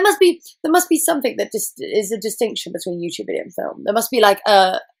 There must be something that just is a distinction between YouTube video and film. There must be like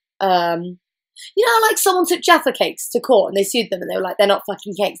you know, like someone took Jaffa cakes to court and they sued them and they were like, they're not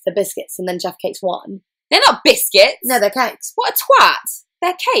fucking cakes, they're biscuits, and then Jaffa cakes won. They're not biscuits. No, they're cakes. What a twat.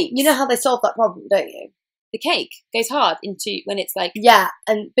 They're cakes. You know how they solve that problem, don't you? The cake goes hard into when it's like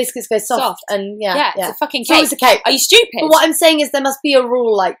and biscuits go soft. And yeah, it's a fucking so cake. it's a cake. Are you stupid? But what I'm saying is there must be a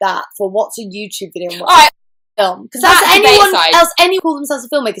rule like that for what's a YouTube video and what's Alright, a film. Because anyone call themselves a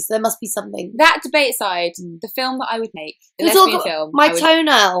filmmaker, so there must be something. That debate aside, the film that I would make, the Can lesbian film. My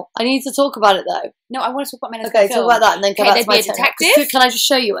toenail. I need to talk about it though. No, I want to talk about my lesbian film. Okay, film. talk about that and then come back to my toenail. Detective? Can I just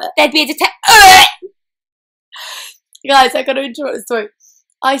show you it? There'd be a detective. Guys, I got to interrupt the story.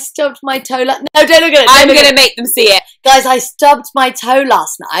 I stubbed my toe. No, don't look at it. I'm going to make them see it. Guys, I stubbed my toe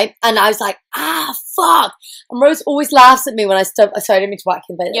last night and I was like, fuck. And Rose always laughs at me when I stub. Sorry, I didn't mean to whack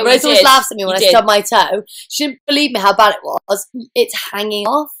you. Yeah, Rose always laughs at me when I stub my toe. She didn't believe me how bad it was. It's hanging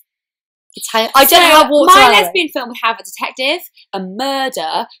off. I don't have water. My lesbian film would have a detective, a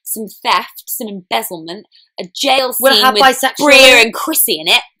murder, some theft, some embezzlement, a jail scene with Bria and Chrissy in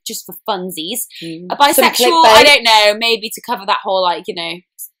it, just for funsies. A bisexual, I don't know, maybe to cover that whole, like, you know,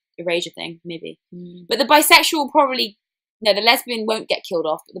 erasure thing, maybe. But the bisexual probably, no, the lesbian won't get killed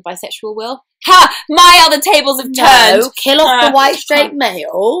off, but the bisexual will. Ha! My other tables have turned! No, kill off the white straight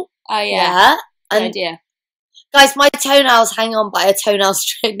male. Oh, yeah. Good idea. Guys, my toenails hang on by a toenail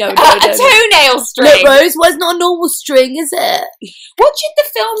string. No, a toenail string? Look, Rose, well, it's not a normal string, is it? What should the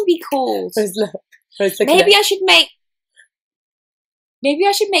film be called? Rose, look. Rose, look maybe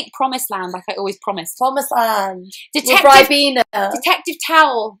I should make Promised Land, like I always promised. Promised Land. With Ribena. Detective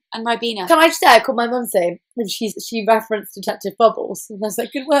Towel and Ribena. Can I just say, I called my mum today, and she referenced Detective Bubbles, and I was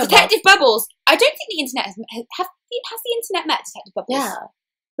like, good word. Detective Bubbles. I don't think the internet has the internet met Detective Bubbles? Yeah.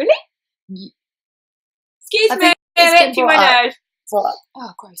 Really? Excuse me, itching my nose. What?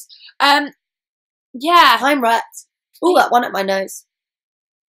 Oh, gross. Yeah. I'm wrecked. Oh, that one at my nose.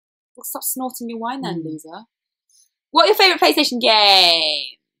 Well, stop snorting your wine then, loser. What are your favourite PlayStation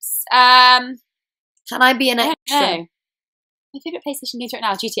games? Can I be an extra? No. My favourite PlayStation games right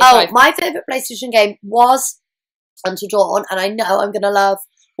now, GTA 5. My favourite PlayStation game was Until Dawn, and I know I'm going to love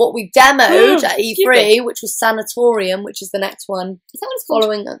what we demoed at E3, which was Sanatorium, which is the next one. Is that what it's called?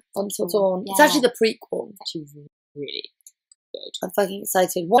 Following Until Dawn. Yeah. It's actually the prequel. It's actually really good. I'm fucking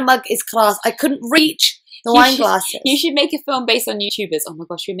excited. One mug is class. I couldn't reach the wine glasses. You should make a film based on YouTubers. Oh my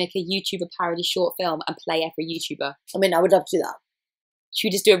gosh, should we make a YouTuber parody short film and play every YouTuber? I mean, I would love to do that. Should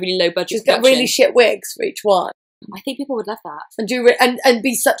we just do a really low budget Just get really shit wigs for each one. I think people would love that. And do and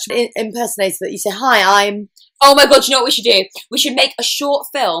be such an impersonator that you say, hi, I'm... Oh my god, you know what we should do? We should make a short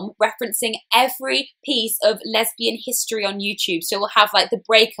film referencing every piece of lesbian history on YouTube. So we'll have like the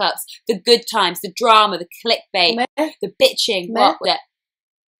breakups, the good times, the drama, the clickbait, the bitching. What?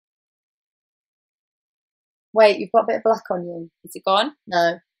 Wait, you've got a bit of black on you. Is it gone?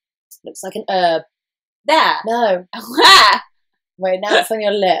 No. Looks like an herb. There? No. Where? Wait, now it's on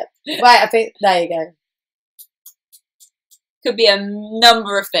your lip. Right, I think... There you go. Could be a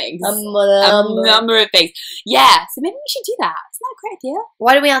number of things. A number of things. Yeah, so maybe we should do that. Isn't that a great idea?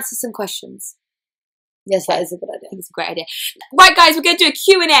 Why don't we answer some questions? Yes, that is a good idea. I think it's a great idea. Right, guys, we're going to do a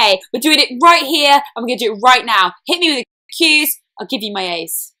Q&A. We're doing it right here, and we're going to do it right now. Hit me with the Qs. I'll give you my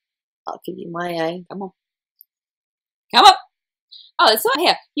As. I'll give you my A. Come on. Come on. Oh, it's not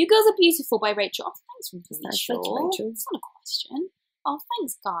here. You Girls Are Beautiful by Rachel. Oh, thanks, Rachel. It's not a question. Oh,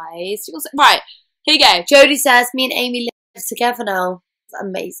 thanks, guys. Right, here you go. Jodie says, me and Amy live together now. That's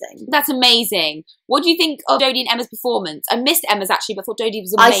amazing. That's amazing. What do you think of Jodie and Emma's performance? I missed Emma's actually, but I thought Jodie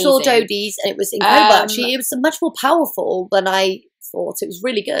was amazing. I saw Jodie's and it was incredible. Actually, it was much more powerful than I thought. It was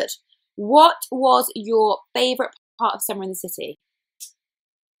really good. What was your favourite part of Summer in the City?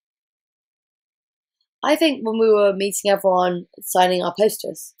 I think when we were meeting everyone, signing our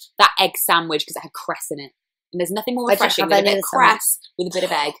posters. That egg sandwich, because it had cress in it. And there's nothing more refreshing than a bit of cress with a bit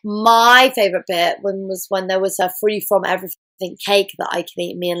of egg. My favourite bit was when there was a free from everything cake that I could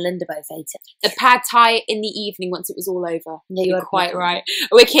eat. Me and Linda both ate it. The pad thai in the evening once it was all over. Yeah, you're quite right.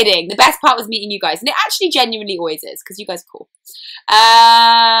 We're kidding. The best part was meeting you guys. And it actually genuinely always is, because you guys are cool.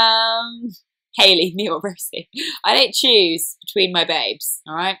 Hayley, me or Rosie. I don't choose between my babes.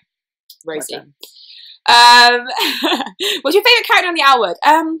 All right, Rosie. Okay. What's your favourite character on the Outward?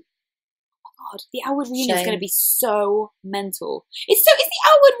 Oh God, the Outward reunion is Shame. going to be so mental. Is the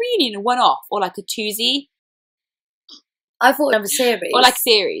Outward reunion a one-off or like a twosie I thought it was a series. or like a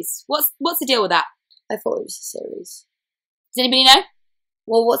series? What's the deal with that? I thought it was a series. Does anybody know?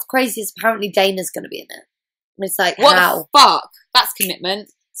 Well, what's crazy is apparently Dana's going to be in it. And it's like, What how? the fuck? That's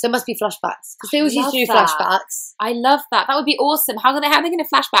commitment. So it must be flashbacks. Because they always Love used to do that. flashbacks. I love that. That would be awesome. How are they going to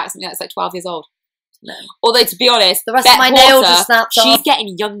flashback something that's like 12 years old? No. Although, to be honest, The rest Bet of my nails Porter, are snapped she's off.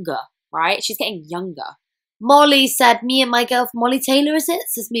 getting younger, right? She's getting younger. Molly said, me and my girlfriend, Molly Taylor, is it?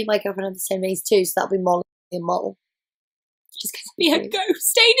 Says me and my girlfriend are the same age too, so that'll be Molly and Mole. She's going to be a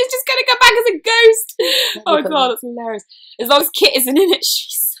ghost. Dana's just going to come back as a ghost. Oh my God, that's hilarious. As long as Kit isn't in it,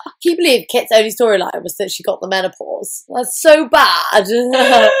 she's... Can you believe Kit's only storyline was that she got the menopause? That's so bad. As an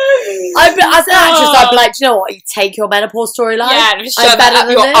actress, I'd be like, do you know what? You take your menopause storyline. Yeah, and just I'm shove that better up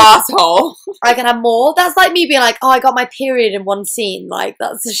than your this. asshole. I can have more. That's like me being like, oh, I got my period in one scene. Like,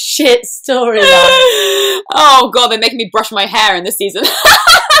 that's a shit storyline. Oh God, they're making me brush my hair in this season.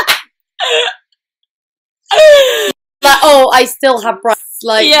 Like, oh, I still have breasts.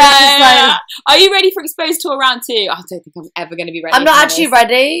 Like, yeah, this is like, yeah. Are you ready for Exposed Tour Round 2? I don't think I'm ever going to be ready. I'm not to be actually honest.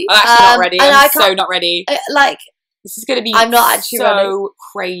 ready. I'm actually not ready. and I I'm so can't- not ready. Like, This is going to be I'm not actually so ready.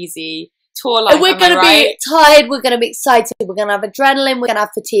 crazy. Tour life, we're am I going to right? be tired. We're going to be excited. We're going to have adrenaline. We're going to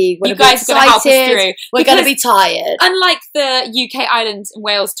have fatigue. We're You gonna be guys are going to help us excited. through. We're going to Because be tired. unlike the UK, Ireland and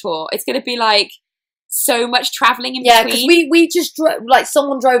Wales tour, it's going to be like so much travelling in Yeah, because between. we just like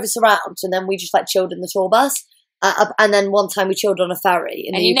someone drove us around and then we just like chilled in the tour bus. And then one time we chilled on a ferry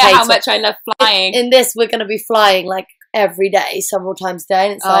in and the you UK. know how so much I love flying. in this, we're going to be flying like every day, several times a day.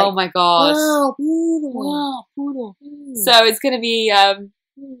 And it's Oh like, my God. wow, Wow, poodle. So it's going to be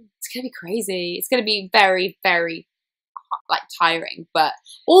crazy. It's going to be very, very like tiring, but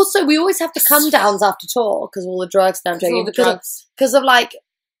also we always have to come downs after tour because all the drugs now because all the because drugs. of like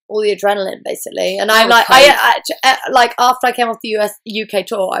all the adrenaline basically. And Oh, I'm like, coke. like after I came off the UK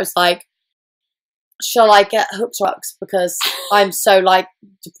tour, I was like, shall I get hook drugs because I'm so like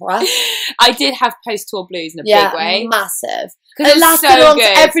depressed? I did have post-tour blues in a Yeah, big way. massive. Because It it was lasted so on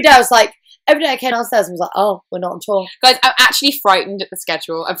good. every day. I was like, every day I came downstairs and was like, oh, we're not on tour. Guys, I'm actually frightened at the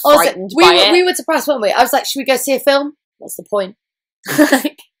schedule. I'm Also, frightened by it. we were depressed, weren't we? I was like, should we go see a film? What's the point?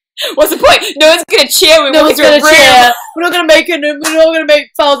 What's the point? No one's going to cheer when No we one's walk gonna into a room. cheer. We're not gonna make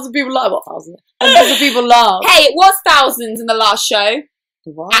thousands of people laugh. What thousands? Hundreds of people laugh. Hey, it was thousands in the last show.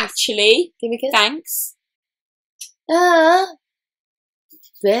 What? Actually, Give me a kiss. thanks.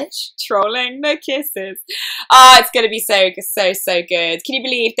 Bitch. Trolling the kisses. Oh, it's going to be so good. Can you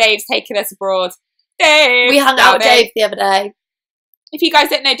believe Dave's taking us abroad? Dave! We hung out with Dave the other day. If you guys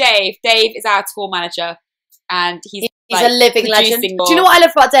don't know Dave is our tour manager. And he's a living legend. producing Do you know what I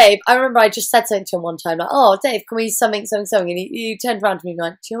love about Dave? I remember I just said something to him one time, like, oh, Dave, can we something? And he turned around to me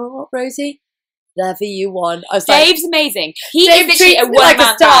going, do you know what, Rosie? Whatever you want. I was Dave's amazing. He Dave is literally treats a me like a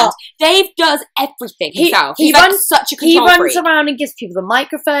one-man star. band. Dave does everything He- himself. he He's runs- like such a he control runs freak. around and gives people the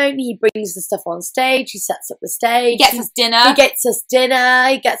microphone. He brings the stuff on stage. He sets up the stage. He gets us dinner. He gets us dinner.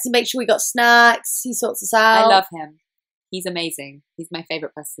 He gets to make sure we got snacks. He sorts us out. I love him. He's amazing. He's my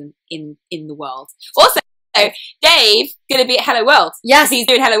favourite person in the world. Also, Dave gonna be at Hello World. Yes. He's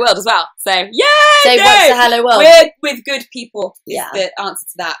doing Hello World as well. So yay! Dave wants to Hello World. We're with good people. Is Yeah. the answer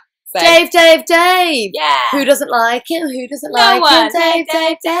to that. So, Dave. yeah. Who doesn't like him? Who doesn't No like one. him?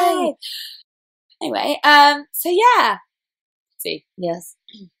 Dave. Anyway, so yeah. See, Yes.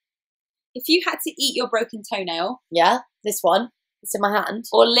 if you had to eat your broken toenail Yeah. This one. It's in my hand.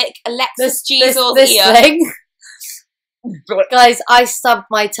 or lick Alexis This Jeezor's this ear, thing. Guys, I stubbed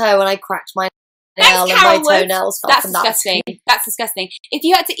my toe and I cracked my nail and my Carol Wood. toenails fell that's from that. disgusting. That's disgusting. If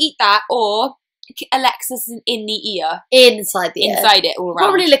you had to eat that or Alexis in the ear, Inside the ear. inside it, all around.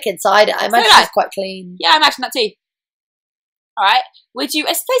 Probably look inside it. I imagine do I. it's quite clean. Yeah, I imagine that too. All right. Would you?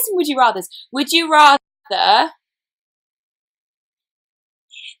 Let's play some Would You Rather's. Would you rather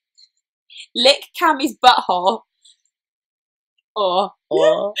lick Cammy's butthole or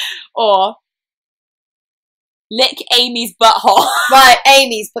lick Amy's butthole? Right,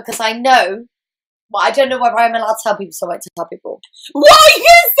 Amy's, because I know, well, I don't know whether I'm allowed to tell people, so I won't tell people. What are you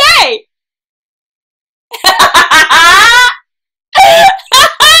gonna say?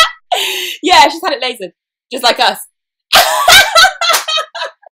 Yeah, she's had it lasered, just like us.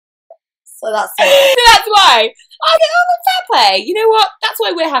 So that's So that's why. I get on fair play. You know what? That's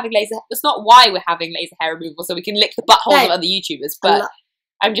why we're having laser. It's not why we're having laser hair removal, so we can lick the buttholes No. of other YouTubers. But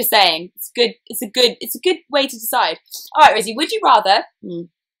I'm just saying, it's good. It's a good way to decide. All right, Rosie. Would you rather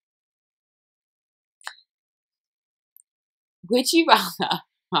would you rather,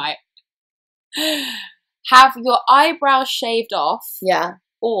 right, have your eyebrows shaved off,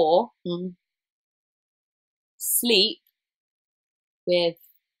 or sleep with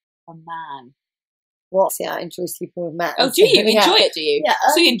a man? What? See, I enjoy sleeping with men. Oh, do you enjoy it? Do you? Yeah.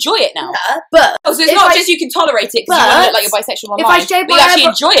 So you enjoy it now? Yeah, but so it's not just you can tolerate it because you want to look like you're bisexual online. If I shave but you actually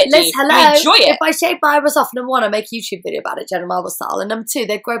enjoy it. Do you? Hello. You enjoy it. If I shave my eyebrows off, number one, I make a YouTube video about it, Jenna Marble style, and number two,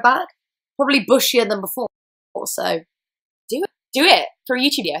 they grow back, probably bushier than before. So do it for a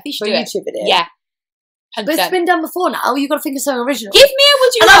YouTube video. I think you should do it. YouTube video. Yeah. 100%. But it's been done before now. You've got to think of something original. Give me a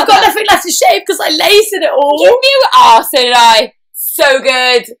would you and rather. I've got nothing left to shave because I laced it all. Give me a... Oh, so did I. So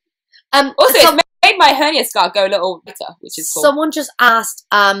good. Also, it's made my hernia scar go a little better, which is cool. Someone just asked,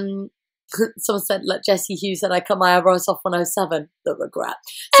 someone said, look, Jessie Hughes said I cut my eyebrows off when I was 7. The regret.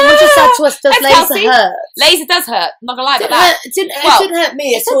 Someone just said to us, does laser hurt? Laser does hurt. I'm not going to lie about that. It didn't hurt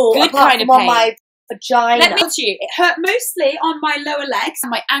me at all. Good kind of pain. On my vagina. Let me tell you, it hurt mostly on my lower legs and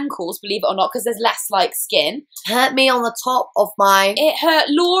my ankles, believe it or not, because there's less like skin. It hurt me on the top of my It hurt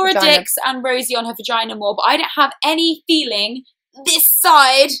Laura vagina. Dix and Rosie on her vagina more, but I don't have any feeling this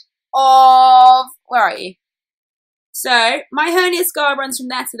side of... Where are you? So, my hernia scar runs from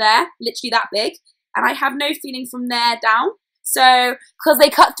there to there, literally that big, and I have no feeling from there down. So, because they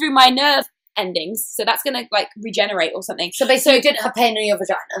cut through my nerve endings, so that's going to like regenerate or something. So basically you didn't have pain in your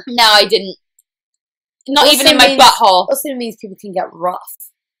vagina? No, I didn't. Not also even in my butthole. Also means people can get rough.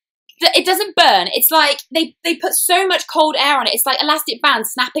 It doesn't burn. It's like they put so much cold air on it. It's like elastic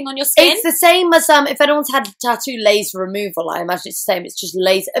bands snapping on your skin. It's the same as if anyone's had tattoo laser removal. I imagine it's the same. It's just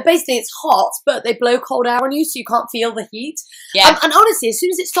laser. Basically, it's hot, but they blow cold air on you, so you can't feel the heat. Yeah. And honestly, as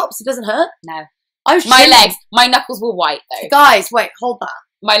soon as it stops, it doesn't hurt. No. My legs, my knuckles were white though. Guys, wait, hold that.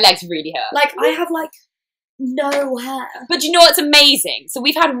 My legs really hurt. Like I have like no hair. But you know what's amazing? So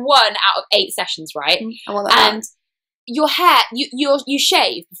we've had 1 out of 8 sessions, right? And your hair, you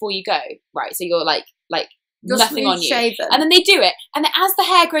shave before you go, right? So you're like you're nothing on you. Shaven. And then they do it, and then as the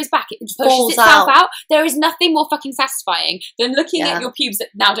hair grows back, it pushes itself out. There is nothing more fucking satisfying than looking at your pubes that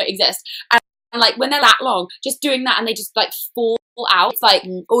now don't exist, and like when they're that long, just doing that, and they just like fall out. It's like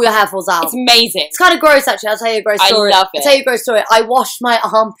all your hair falls out. It's amazing. It's kind of gross, actually. I'll tell you a gross story. I love it. I'll tell you a gross story. I washed my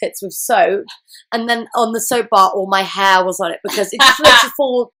armpits with soap, and then on the soap bar, all my hair was on it because it just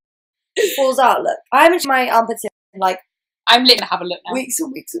literally falls out. Look, I haven't my armpits in like. I'm literally gonna have a look now. Weeks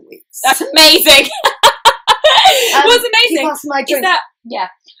and weeks and weeks. That's amazing. What's amazing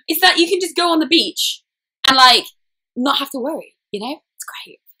is that you can just go on the beach and like not have to worry. You know, it's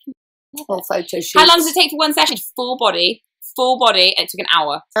great. Or photo shoots. How long does it take for one session? Full body, and it took an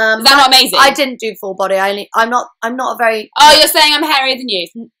hour. Is that not amazing? I didn't do full body. I'm not a very. Oh, you're saying I'm hairier than you?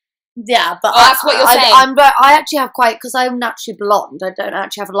 Yeah, but that's what you're saying. I actually have quite because I'm naturally blonde. I don't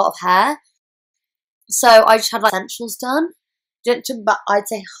actually have a lot of hair, so I just had like essentials done. But I'd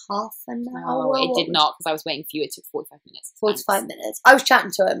say half an hour. Oh, it did not because I was waiting for you. It took 45 minutes. 45 minutes. I was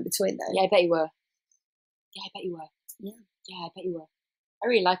chatting to him between though. Yeah, I bet you were. Yeah, I bet you were. I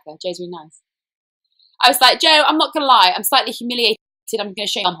really like her. Jo's really nice. I was like, Jo, I'm not gonna lie. I'm slightly humiliated. I'm gonna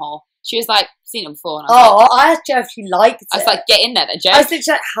show you hole. She was like, seen her before. And I asked Jo if she liked it. I was like, get in there then, Jo. I was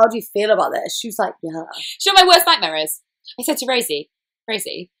literally like, how do you feel about this? She was like, yeah. Do you know what my worst nightmare is? I said to Rosie,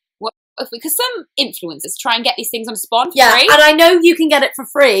 because some influencers try and get these things on Spawn for free. And I know you can get it for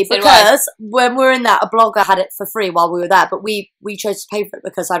free because when we were in that, a blogger had it for free while we were there, but we chose to pay for it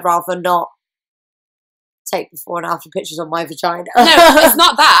because I'd rather not take before and after pictures on my vagina. No, it's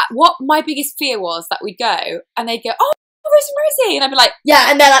not that. What my biggest fear was that we'd go and they'd go, oh, Rosie, and I'd be like,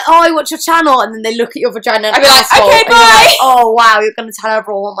 yeah, and they're like, oh, I watch your channel, and then they look at your vagina and I'd be like, okay, bye. Like, oh wow, you're going to tell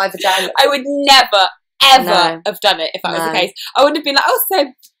everyone what my vagina looks. I would never ever have done it if that was the case. I wouldn't have been like, oh,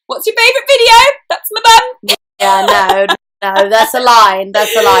 so what's your favourite video? That's my bum. Yeah, no, that's a line.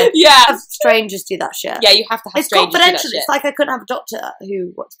 That's a line. Yeah. Strangers do that shit. Yeah, you have to have strangers do that shit. It's like I couldn't have a doctor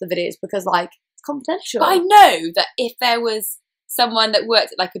who watched the videos because like it's confidential. But I know that if there was someone that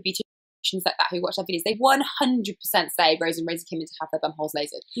worked at like a beauticians like that who watched our videos, they 100% say Rose and Rosie came in to have their bum holes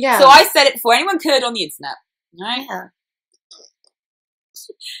lasered. Yeah. So I said it before anyone could on the internet. Right? Yeah.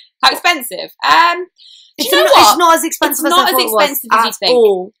 How expensive? It's not as expensive as you think.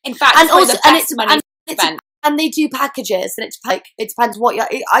 All. In fact, and they do packages, and it's like it depends what you're.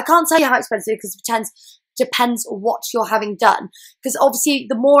 I can't tell you how expensive because it depends what you're having done. Because obviously,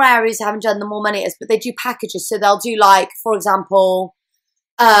 the more areas you're having done, the more money it is. But they do packages, so they'll do like, for example,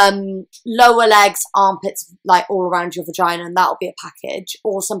 lower legs, armpits, like all around your vagina, and that'll be a package.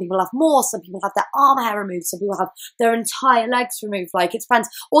 Or some people have more. Some people have their arm hair removed. Some people have their entire legs removed. Like it depends.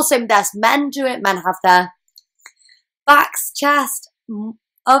 Also, there's men do it. Men have their backs, chest,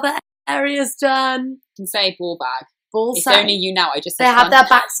 other areas done. You can say ball bag. ball It's sack. only YouNow. I just said They have fun. their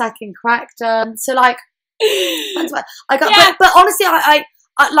back sacking cracked. So like, that's what I got. Yeah. But honestly, I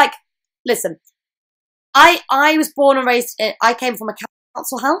like. Listen, I was born and raised. I came from a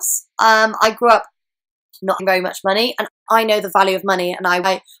council house. I grew up not having very much money, and I know the value of money.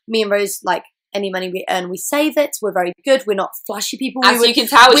 And me and Rose, like, any money we earn, we save it. We're very good. We're not flashy people. As you can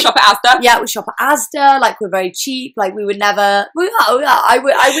tell, we shop at Asda. Yeah, we shop at Asda. Like, we're very cheap. Like, we would never. I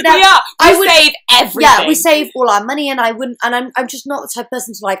would never. We save everything. Yeah, we save all our money, and I wouldn't. And I'm just not the type of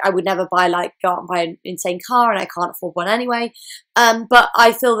person to, like, I would never go out and buy an insane car, and I can't afford one anyway. But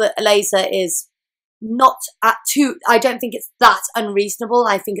I feel that Eliza is not at too. I don't think it's that unreasonable.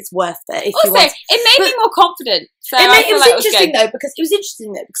 I think it's worth it. If you Also, want. it made me more confident. So It was interesting though,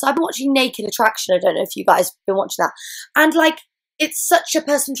 because I've been watching Naked Attraction. I don't know if you guys have been watching that, and like, it's such a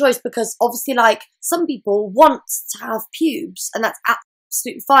personal choice, because obviously, like, some people want to have pubes, and that's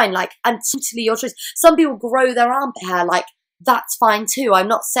absolutely fine. Like, and totally your choice. Some people grow their armpit hair. Like, that's fine too. I'm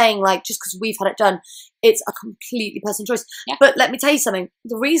not saying, like, just because we've had it done, it's a completely personal choice. Yeah. But let me tell you something.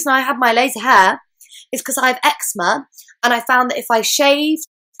 The reason I had my laser hair is because I have eczema, and I found that if I shaved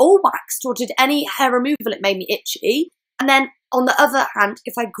or waxed or did any hair removal, it made me itchy. And then on the other hand,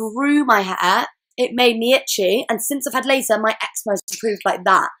 if I grew my hair, it made me itchy. And since I've had laser, my eczema has improved like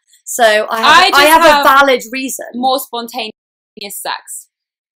that. So I have a valid reason. More spontaneous sex.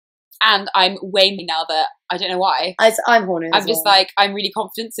 And I'm way more now that I don't know why. I'm horny. I'm just like, I'm really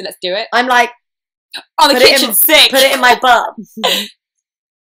confident, so let's do it. I'm like, on the kitchen sink. Put it in my butt.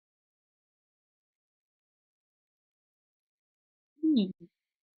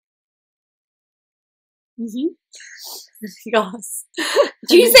 Goss.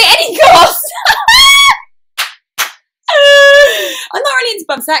 Do you say any goss? I'm not really into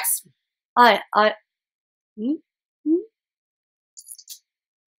bum sex.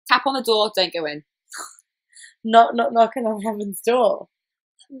 Tap on the door, don't go in. Not knocking on heaven's door.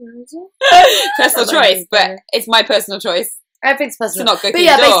 Personal choice, but it's my personal choice. Everything's personal. To not go but through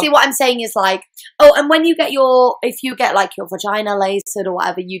yeah, the door. basically what I'm saying is, like, oh, and when you get if you get like your vagina lasered or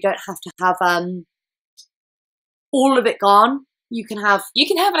whatever, you don't have to have all of it gone. You can have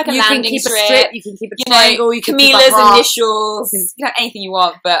like a you landing can keep strip. a strip. You can keep a triangle. You can keep Camilla's a heart. initials. You can have anything you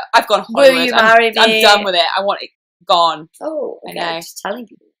want, but I've gone Will Hollywood. you marry me? I'm done with it. I want it gone. Oh, okay. I know. Just telling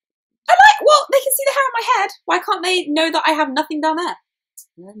people. Well, they can see the hair on my head. Why can't they know that I have nothing down there?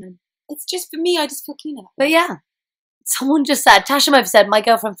 No. It's just for me. I just feel cleaner. But yeah, someone just said, Tasha Move said, my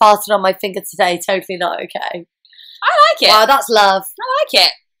girlfriend farted on my finger today. Totally not okay. I like it. Wow, that's love. I like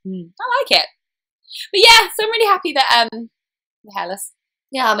it. I like it. But yeah, so I'm really happy that we're hairless.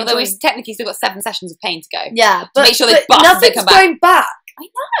 Yeah, I mean, although we've technically still got 7 sessions of pain to go. Yeah, but make sure they bust nothing's come back. going back. I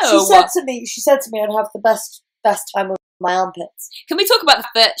know. She said to me, I'd have the best time with my armpits. Can we talk about the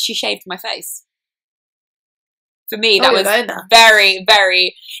fact that she shaved my face? For me, that was going there. very,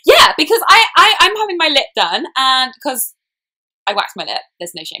 very... Yeah, because I'm having my lip done, and because I waxed my lip,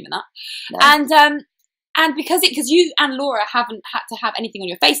 there's no shame in that. No. And because you and Laura haven't had to have anything on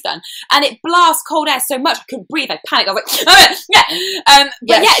your face done, and it blasts cold air so much, I couldn't breathe, I panicked, I was like, yeah.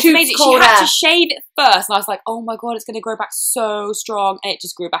 But yeah, it's amazing. She had to shave it first, and I was like, oh my god, it's going to grow back so strong, and it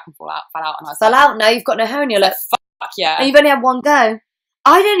just grew back and fell out, and I was fell like, out, now you've got no hair on your lip. Fuck yeah. And you've only had one go.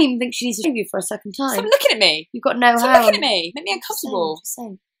 I don't even think she needs to shave you for a second time. Stop looking at me. You've got no hair. Stop looking at me. Make me uncomfortable. Just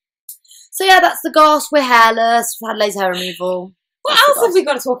saying. So yeah, that's the goss. We're hairless. We've had laser hair removal. What else have we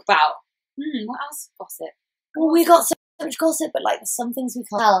got to talk about? What else gossip? Well, we got so much gossip, but like there's some things we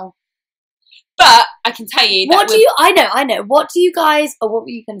can't tell. But I can tell you that what do you... I know. What do you guys... Oh, what were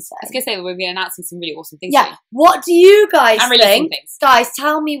you going to say? I was going to say that we'll be announcing some really awesome things. Yeah. What do you guys and really think? Things. Guys,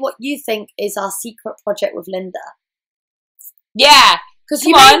 tell me what you think is our secret project with Linda. Yeah. Because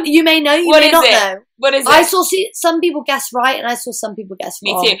you may know, you may not know. What is it? I saw some people guess right, and I saw some people guess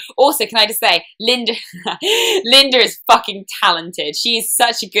wrong. Me too. Also, can I just say, Linda is fucking talented. She is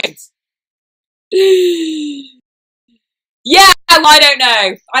such a good... Yeah, I don't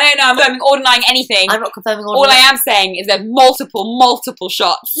know. I'm confirming or denying anything. I'm not confirming or All denying. I am saying is there's multiple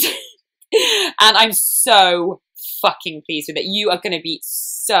shots. And I'm so fucking pleased with it. You are going to be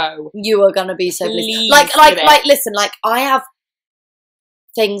so... You are going to be so pleased. Listen, like, I have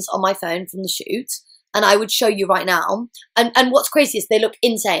things on my phone from the shoot, and I would show you right now. And what's crazy is they look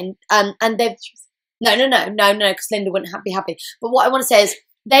insane. And they've... No, because Linda wouldn't be happy. But what I want to say is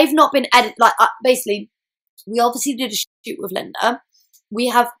they've not been edited. Like, basically... We obviously did a shoot with Linda.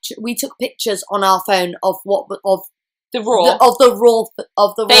 We took pictures on our phone of the raw.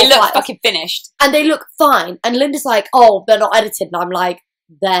 They look files. fucking finished. And they look fine. And Linda's like, oh, they're not edited. And I'm like,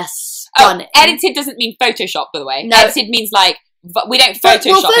 they're stunning. Edited doesn't mean Photoshop, by the way. No. Edited means like But we don't But, Photoshop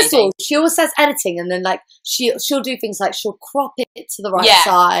well, first of all, anything. she always says editing, and then like she'll do things like she'll crop it to the right Yeah.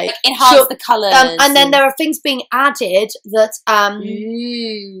 side, Like, enhance the colours. and then there are things being added that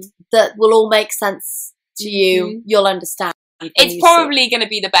that will all make sense to you. You'll understand. It's probably going to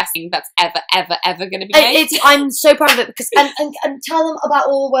be the best thing that's ever going to be made. I'm so proud of it because and tell them about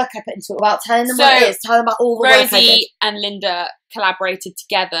all the work I put into it. About telling them what it is. Tell them about all the work I did. Rosie and Linda collaborated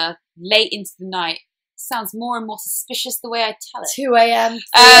together late into the night. Sounds more and more suspicious the way I tell it. 2 a.m., 3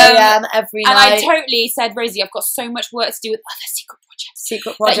 a.m. every night. And I totally said, Rosie, I've got so much work to do with other secret projects.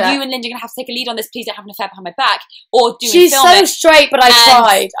 That you and Linda are going to have to take a lead on this. Please don't have an affair behind my back. Or do She's film so it. straight, but I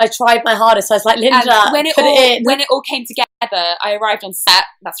tried my hardest. I was like, Linda, when it all came together, I arrived on set.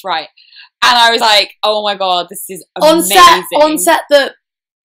 That's right. And I was like, oh my God, this is amazing. On set that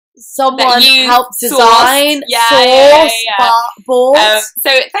someone helped design, board. So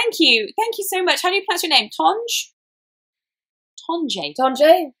thank you so much. How do you pronounce your name?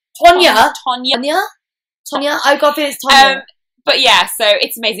 Tonya. I got it. It's Tonya. But yeah, so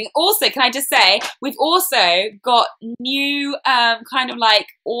it's amazing. Also, can I just say, we've also got new kind of like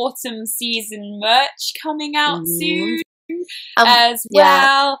autumn season merch coming out soon as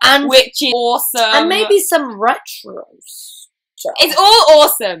well, and which is awesome. And maybe some retros. It's all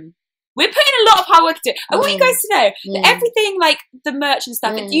awesome. We're putting a lot of hard work into it. I want you guys to know that everything, like the merch and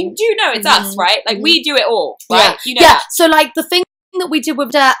stuff, you do know it's us, right? Like we do it all, right? Yeah. You know that. So like the thing that we did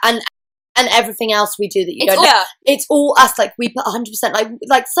with that and everything else we do that you don't know, it's all us. Like we put 100%.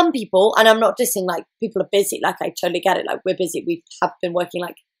 Like some people, and I'm not dissing. Like people are busy. Like I totally get it. Like we're busy. We have been working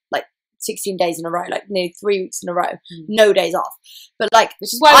like 16 days in a row, like nearly 3 weeks in a row, no days off. But like,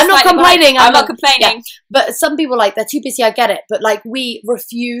 which is why I'm not complaining. I'm not complaining. Yeah. But some people like they're too busy. I get it. But like we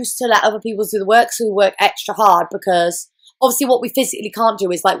refuse to let other people do the work, so we work extra hard because obviously what we physically can't do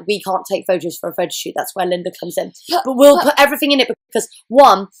is like we can't take photos for a photo shoot. That's where Linda comes in. But we'll put everything in it because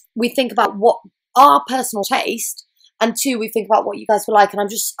one, we think about what our personal taste. And two, we think about what you guys were like, and I'm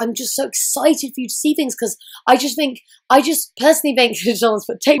just so excited for you to see things because I just personally think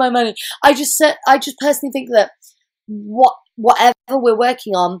take my money. I just personally think that whatever we're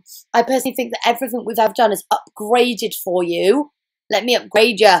working on, I personally think that everything we've ever done is upgraded for you. Let me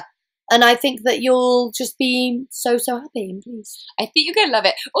upgrade you, and I think that you'll just be so happy. Please, I think you're gonna love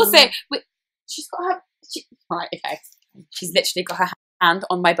it. Also, she's got her right. Okay, she's literally got her hand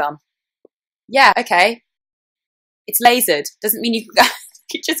on my bum. Yeah. Okay. It's lasered. Doesn't mean you can go.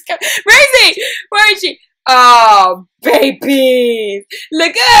 You just go. Rosie, where is she? Oh, baby.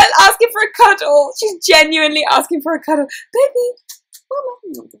 Look at her asking for a cuddle. She's genuinely asking for a cuddle. Baby.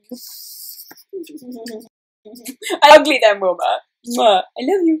 Ugly then, Wilma. I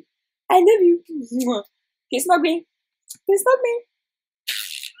love you. I love you. Can you snug me? Can you snug me?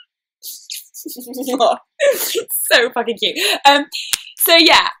 So fucking cute. So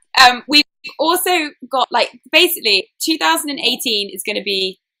yeah, we've also got like basically 2018 is going to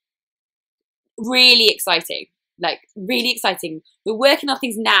be really exciting, like really exciting. We're working on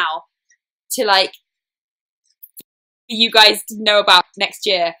things now to like for you guys to know about next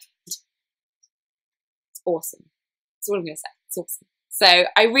year. It's awesome. That's all I'm going to say. It's awesome. So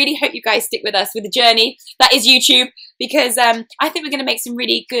I really hope you guys stick with us with the journey that is YouTube because I think we're going to make some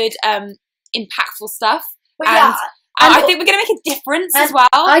really good impactful stuff. And I think we're going to make a difference as well.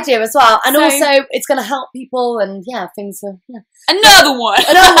 I do as well. And so, also, it's going to help people and, things are, Another one!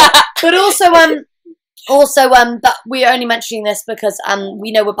 But also, that we're only mentioning this because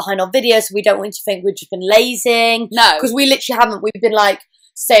we know we're behind on videos, so we don't want you to think we've just been lazing. No. Because we literally haven't. We've been, like,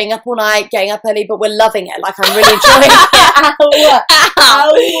 staying up all night, getting up early, but we're loving it. Like, I'm really enjoying it.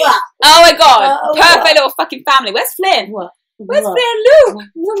 Oh, my God. Perfect little fucking family. Where's Flynn? Where's Flynn? Lou?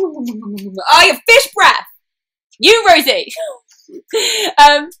 Oh, your fish breath. You, Rosie.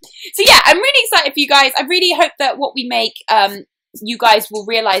 So yeah, I'm really excited for you guys. I really hope that what we make, you guys will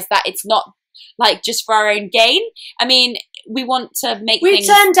realise that it's not like just for our own gain. I mean, we want to make things. We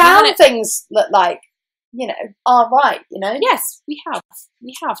turn down things that like, are right, Yes, we have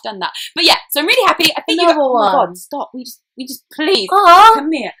done that. But yeah, so I'm really happy. I think oh my God, stop. We just please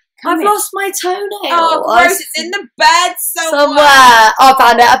come here. I've lost my toenail. Oh, gross, it's in the bed somewhere. I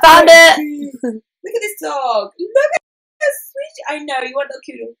found it. Look at this dog. Look at this sweet. I know. You want a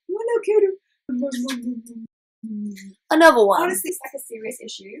little cuddle. Another one. Honestly, it's like a serious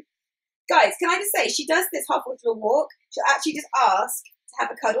issue. Guys, can I just say, she does this halfway through a walk. She'll actually just ask to have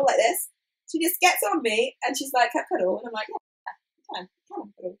a cuddle like this. She just gets on me and she's like, "Can I cuddle?" And I'm like, "Yeah, you can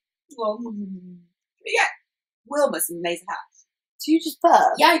cuddle." Yeah. Wilma's an amazing hat. Do you just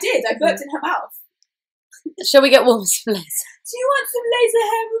burp? Yeah, I did. I burped in her mouth. Shall we get Wilma some laser? Do you want some laser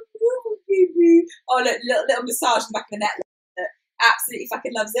hair removal, baby? Oh, look, little massage in the back of the neck. absolutely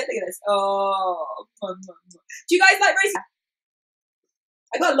fucking loves it. Look at this. Oh. Do you guys like Rosie?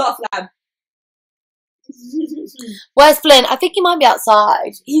 I got a lot of lamb. Where's Flynn? I think he might be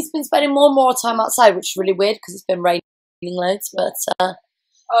outside. He's been spending more and more time outside, which is really weird because it's been raining loads, but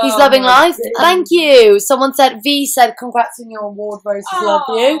he's loving life. Goodness. Thank you. Someone said, V said, congrats on your award, Rosie. Love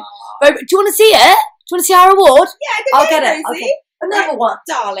you. Do you want to see it? Do you want to see our award? Yeah, I'll get it. Rosie. Okay. Another one.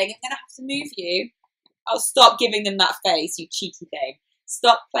 Darling, I'm going to have to move you. I'll stop giving them that face, you cheeky thing.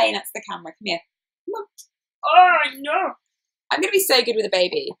 Stop playing up to the camera. Come here. Come on. Oh, no. I'm going to be so good with a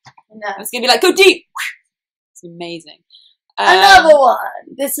baby. No. I'm just going to be like, go deep. It's amazing. Another one.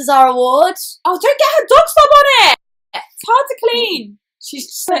 This is our award. Oh, don't get her dog stop on it. It's hard to clean. She's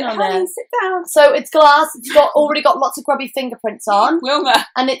just But sitting on honey, there. sit down. So it's glass. It's already got lots of grubby fingerprints on. Wilma.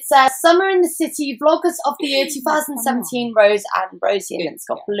 And it says, Summer in the City, Vloggers of the Year 2017, Rose and Rosie. And it's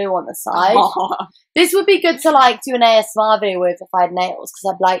got blue on the side. Oh. This would be good to like do an ASMR video with if I had nails.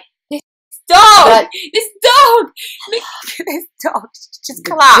 Because I'd be like, Dog! Like, This dog! Look at this dog. She's just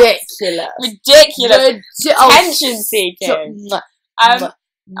collapsed. ridiculous. Ridiculous. Attention seeking. Alright,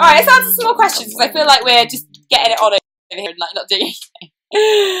 let's answer some more questions because I feel like we're just getting it on over here and like not doing anything.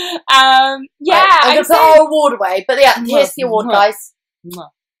 Yeah, I'm going to put our award away. But yeah, here's the award, guys. Can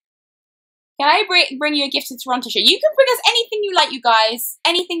I bring you a gift to Toronto show? You can bring us anything you like, you guys.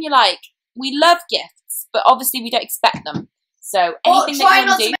 Anything you like. We love gifts, but obviously we don't expect them. So anything that you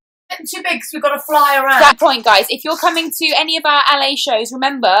want to do. Too big because we've got to fly around. That point, guys, if you're coming to any of our LA shows,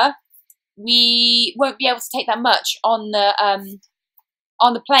 remember we won't be able to take that much on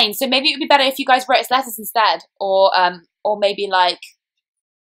the plane. So maybe it would be better if you guys wrote us letters instead, or maybe like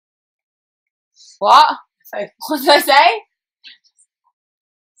what? What did I say?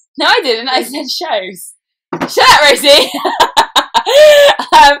 No, I didn't. I said shows. Shut up, Rosie.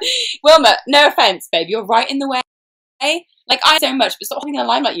 Wilma, no offense, babe. You're right in the way. Like, I so much, but stop holding a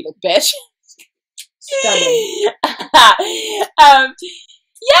limelight, you little bitch. Stunning.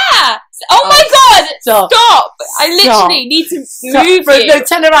 Yeah. Oh my god. Stop. I literally need to move you. No,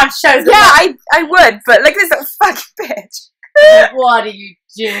 turn around, show them. Yeah, I would, but look at this little fucking bitch. What are you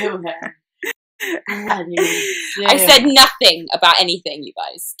doing? What are you doing? I said nothing about anything, you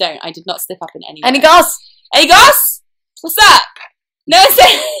guys. Don't. I did not slip up in any way. Any goss? Any goss? What's up? No one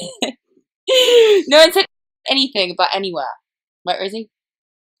said... no one said anything about anywhere. Right, Rosie?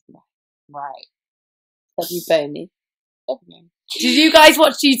 Right. Love you, Boney. Did you guys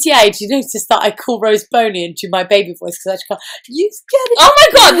watch GTA? Did you notice that I call Rose Boney and do my baby voice because I just can't? You scared it. Oh my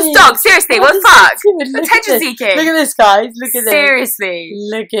god, this dog! Seriously, what the fuck? Attention seeking. Look at this, guys. Look at this. Seriously.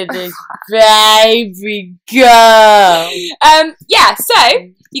 Look at this baby girl. Yeah. So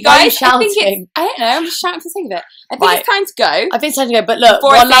you Why are you guys, I think shouting? I don't know. I'm just shouting for the sake of it. I think it's time to go. I think it's time to go. But look,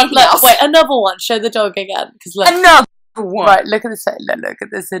 Before I say anything else. wait, another one. Show the dog again. Because look. Another one. Right, look at this. Look at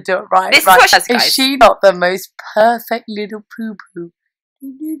this. Adore. Right, This is right. what she does, guys. Is she not the most perfect little poo poo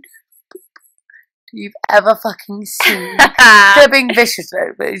you've ever fucking seen? They're being vicious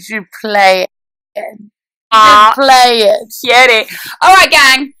though, but you should play it. Play it. Cutie. All right,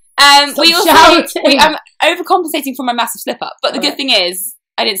 gang. We also shouting. I'm overcompensating for my massive slip up, but the good thing is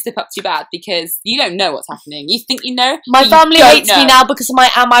I didn't slip up too bad because you don't know what's happening. You think you know? My but family you don't hates know. me now because of my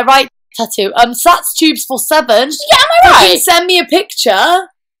Am I Right tattoo. Sats Tubes for 7. Yeah, am I Can right? you send me a picture?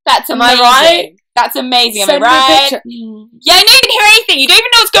 That's Am amazing. I right? That's amazing. Send Am I me a right? picture. Yeah, I don't even hear anything. You don't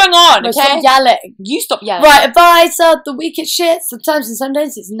even know what's going on. No, Okay. stop yelling. You stop yelling. Right, advice the week it's shit sometimes and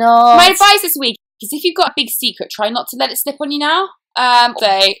sometimes it's not. My advice this week is if you've got a big secret, try not to let it slip on you now.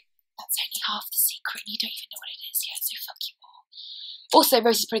 Say that's only half the secret and you don't even know what it is yet, so fuck you all. Also,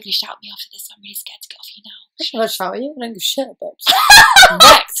 Rosie's probably going to shout at me after this, so I'm really scared to get off you now. I'm not gonna shout at you. I don't give a shit, babes.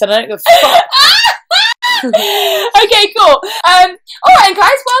 Rex, and I don't give a fuck. Okay, cool. Alright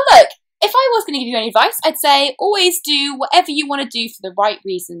guys, well look, if I was going to give you any advice, I'd say always do whatever you want to do for the right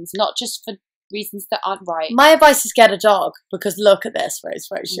reasons, not just for reasons that aren't right. My advice is get a dog because look at this, Rose.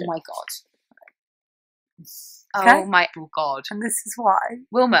 Oh my god. Okay. Oh my god. And this is why.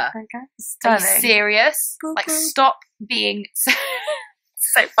 Wilma, Okay. are you Stunning. serious? Boo Like, boo. stop being so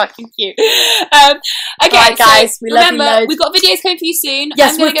fucking cute. Okay, Right, guys, we love you remember, loads. we've got videos coming for you soon.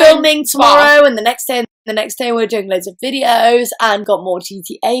 Yes, I'm we're gonna go filming tomorrow and the next day we're doing loads of videos and got more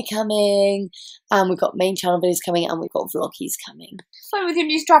GTA coming and we've got main channel videos coming and we've got vloggies coming. Fun with your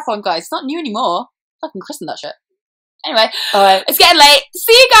new strap on, guys. It's not new anymore. Fucking christen that shit. Anyway, Alright. it's getting late.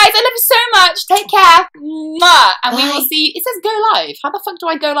 See you guys. I love you so much. Take care. Mwah. And we Bye. will see. It says go live. How the fuck do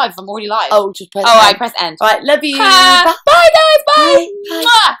I go live if I'm already live? Oh, just press I end. press end. Alright, love you. Bye, guys. Bye. Bye.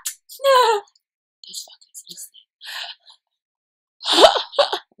 Mwah. No. These fuckers listening.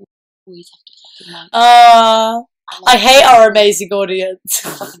 Always have to fucking like. I hate our amazing audience. I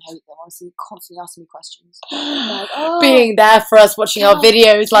fucking hate them. Honestly, constantly asking me questions. Like, oh, Being there for us, watching our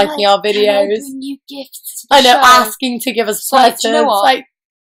videos, liking our Can I videos. bring you gifts to the I know, show? asking to give us Like, presents. do you know what? Like,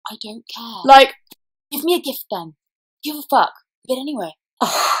 I don't care. like, give me a gift then. Give a fuck. But anyway,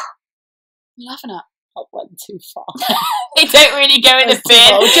 you're laughing at. that went too far. They don't really go in the That's too bin.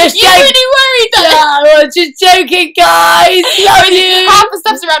 far. Just You're joking. really worried that Yeah, we're just joking, guys. Love you. half the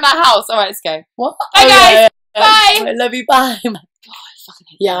stuff's around our house. All right, let's go. What? Bye, guys. Bye. I love you. Bye. God, I fucking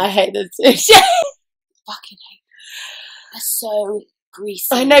hate Yeah, them. I hate them too. Fucking hate them. They're so greasy.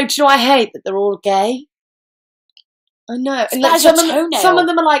 I know. Do you know what I hate? That they're all gay. I know. And like, That's your toenail. some of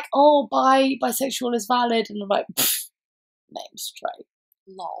them are like, oh, bisexual is valid. And I'm like, name straight.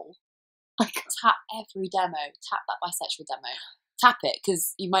 Lol. Tap every demo. Tap that bisexual demo. Tap it,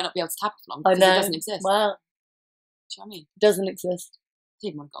 because you might not be able to tap it for long I because know. it doesn't exist. Wow. Do you know what I mean? Doesn't exist.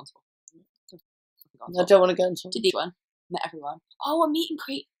 Didn't want to go on tour. I don't want to go into Did each one. Met everyone. Oh, a meet and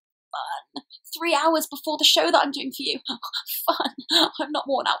greet. Fun. 3 hours before the show that I'm doing for you. Fun. I'm not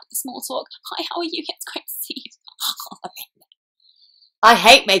worn out with the small talk. Hi, how are you? It's great to see you. I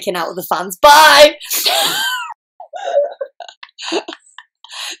hate making out with the fans. Bye!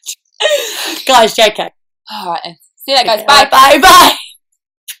 Guys, JK. Alright then. See you later, guys. Okay, Bye. Bye, bye.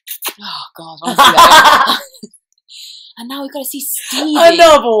 Oh, God. Honestly, though. And now we've got to see Stevie.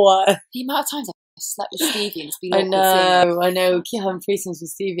 Another one. The amount of times I've slept with Stevie and it's been I awkward seeing her. know. We keep having threesomes with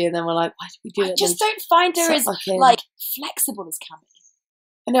Stevie and then we're like, why did we do I that? just don't find her So as, fucking- like, flexible as Cammy.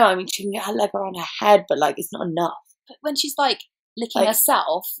 I know, I mean, she can get her leg around her head, but like, it's not enough. But when she's, like, licking Like,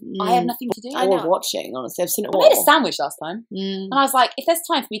 herself, I have nothing to do. I was watching, honestly. I've seen it I all. made a sandwich last time. Mm. And I was like, if there's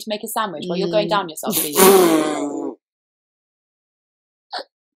time for me to make a sandwich while you're going down yourself, please.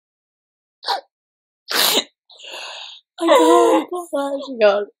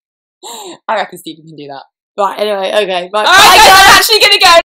 God. I reckon Stevie can do that. Right, anyway, okay. Right, Alright, guys, I'm actually going to go.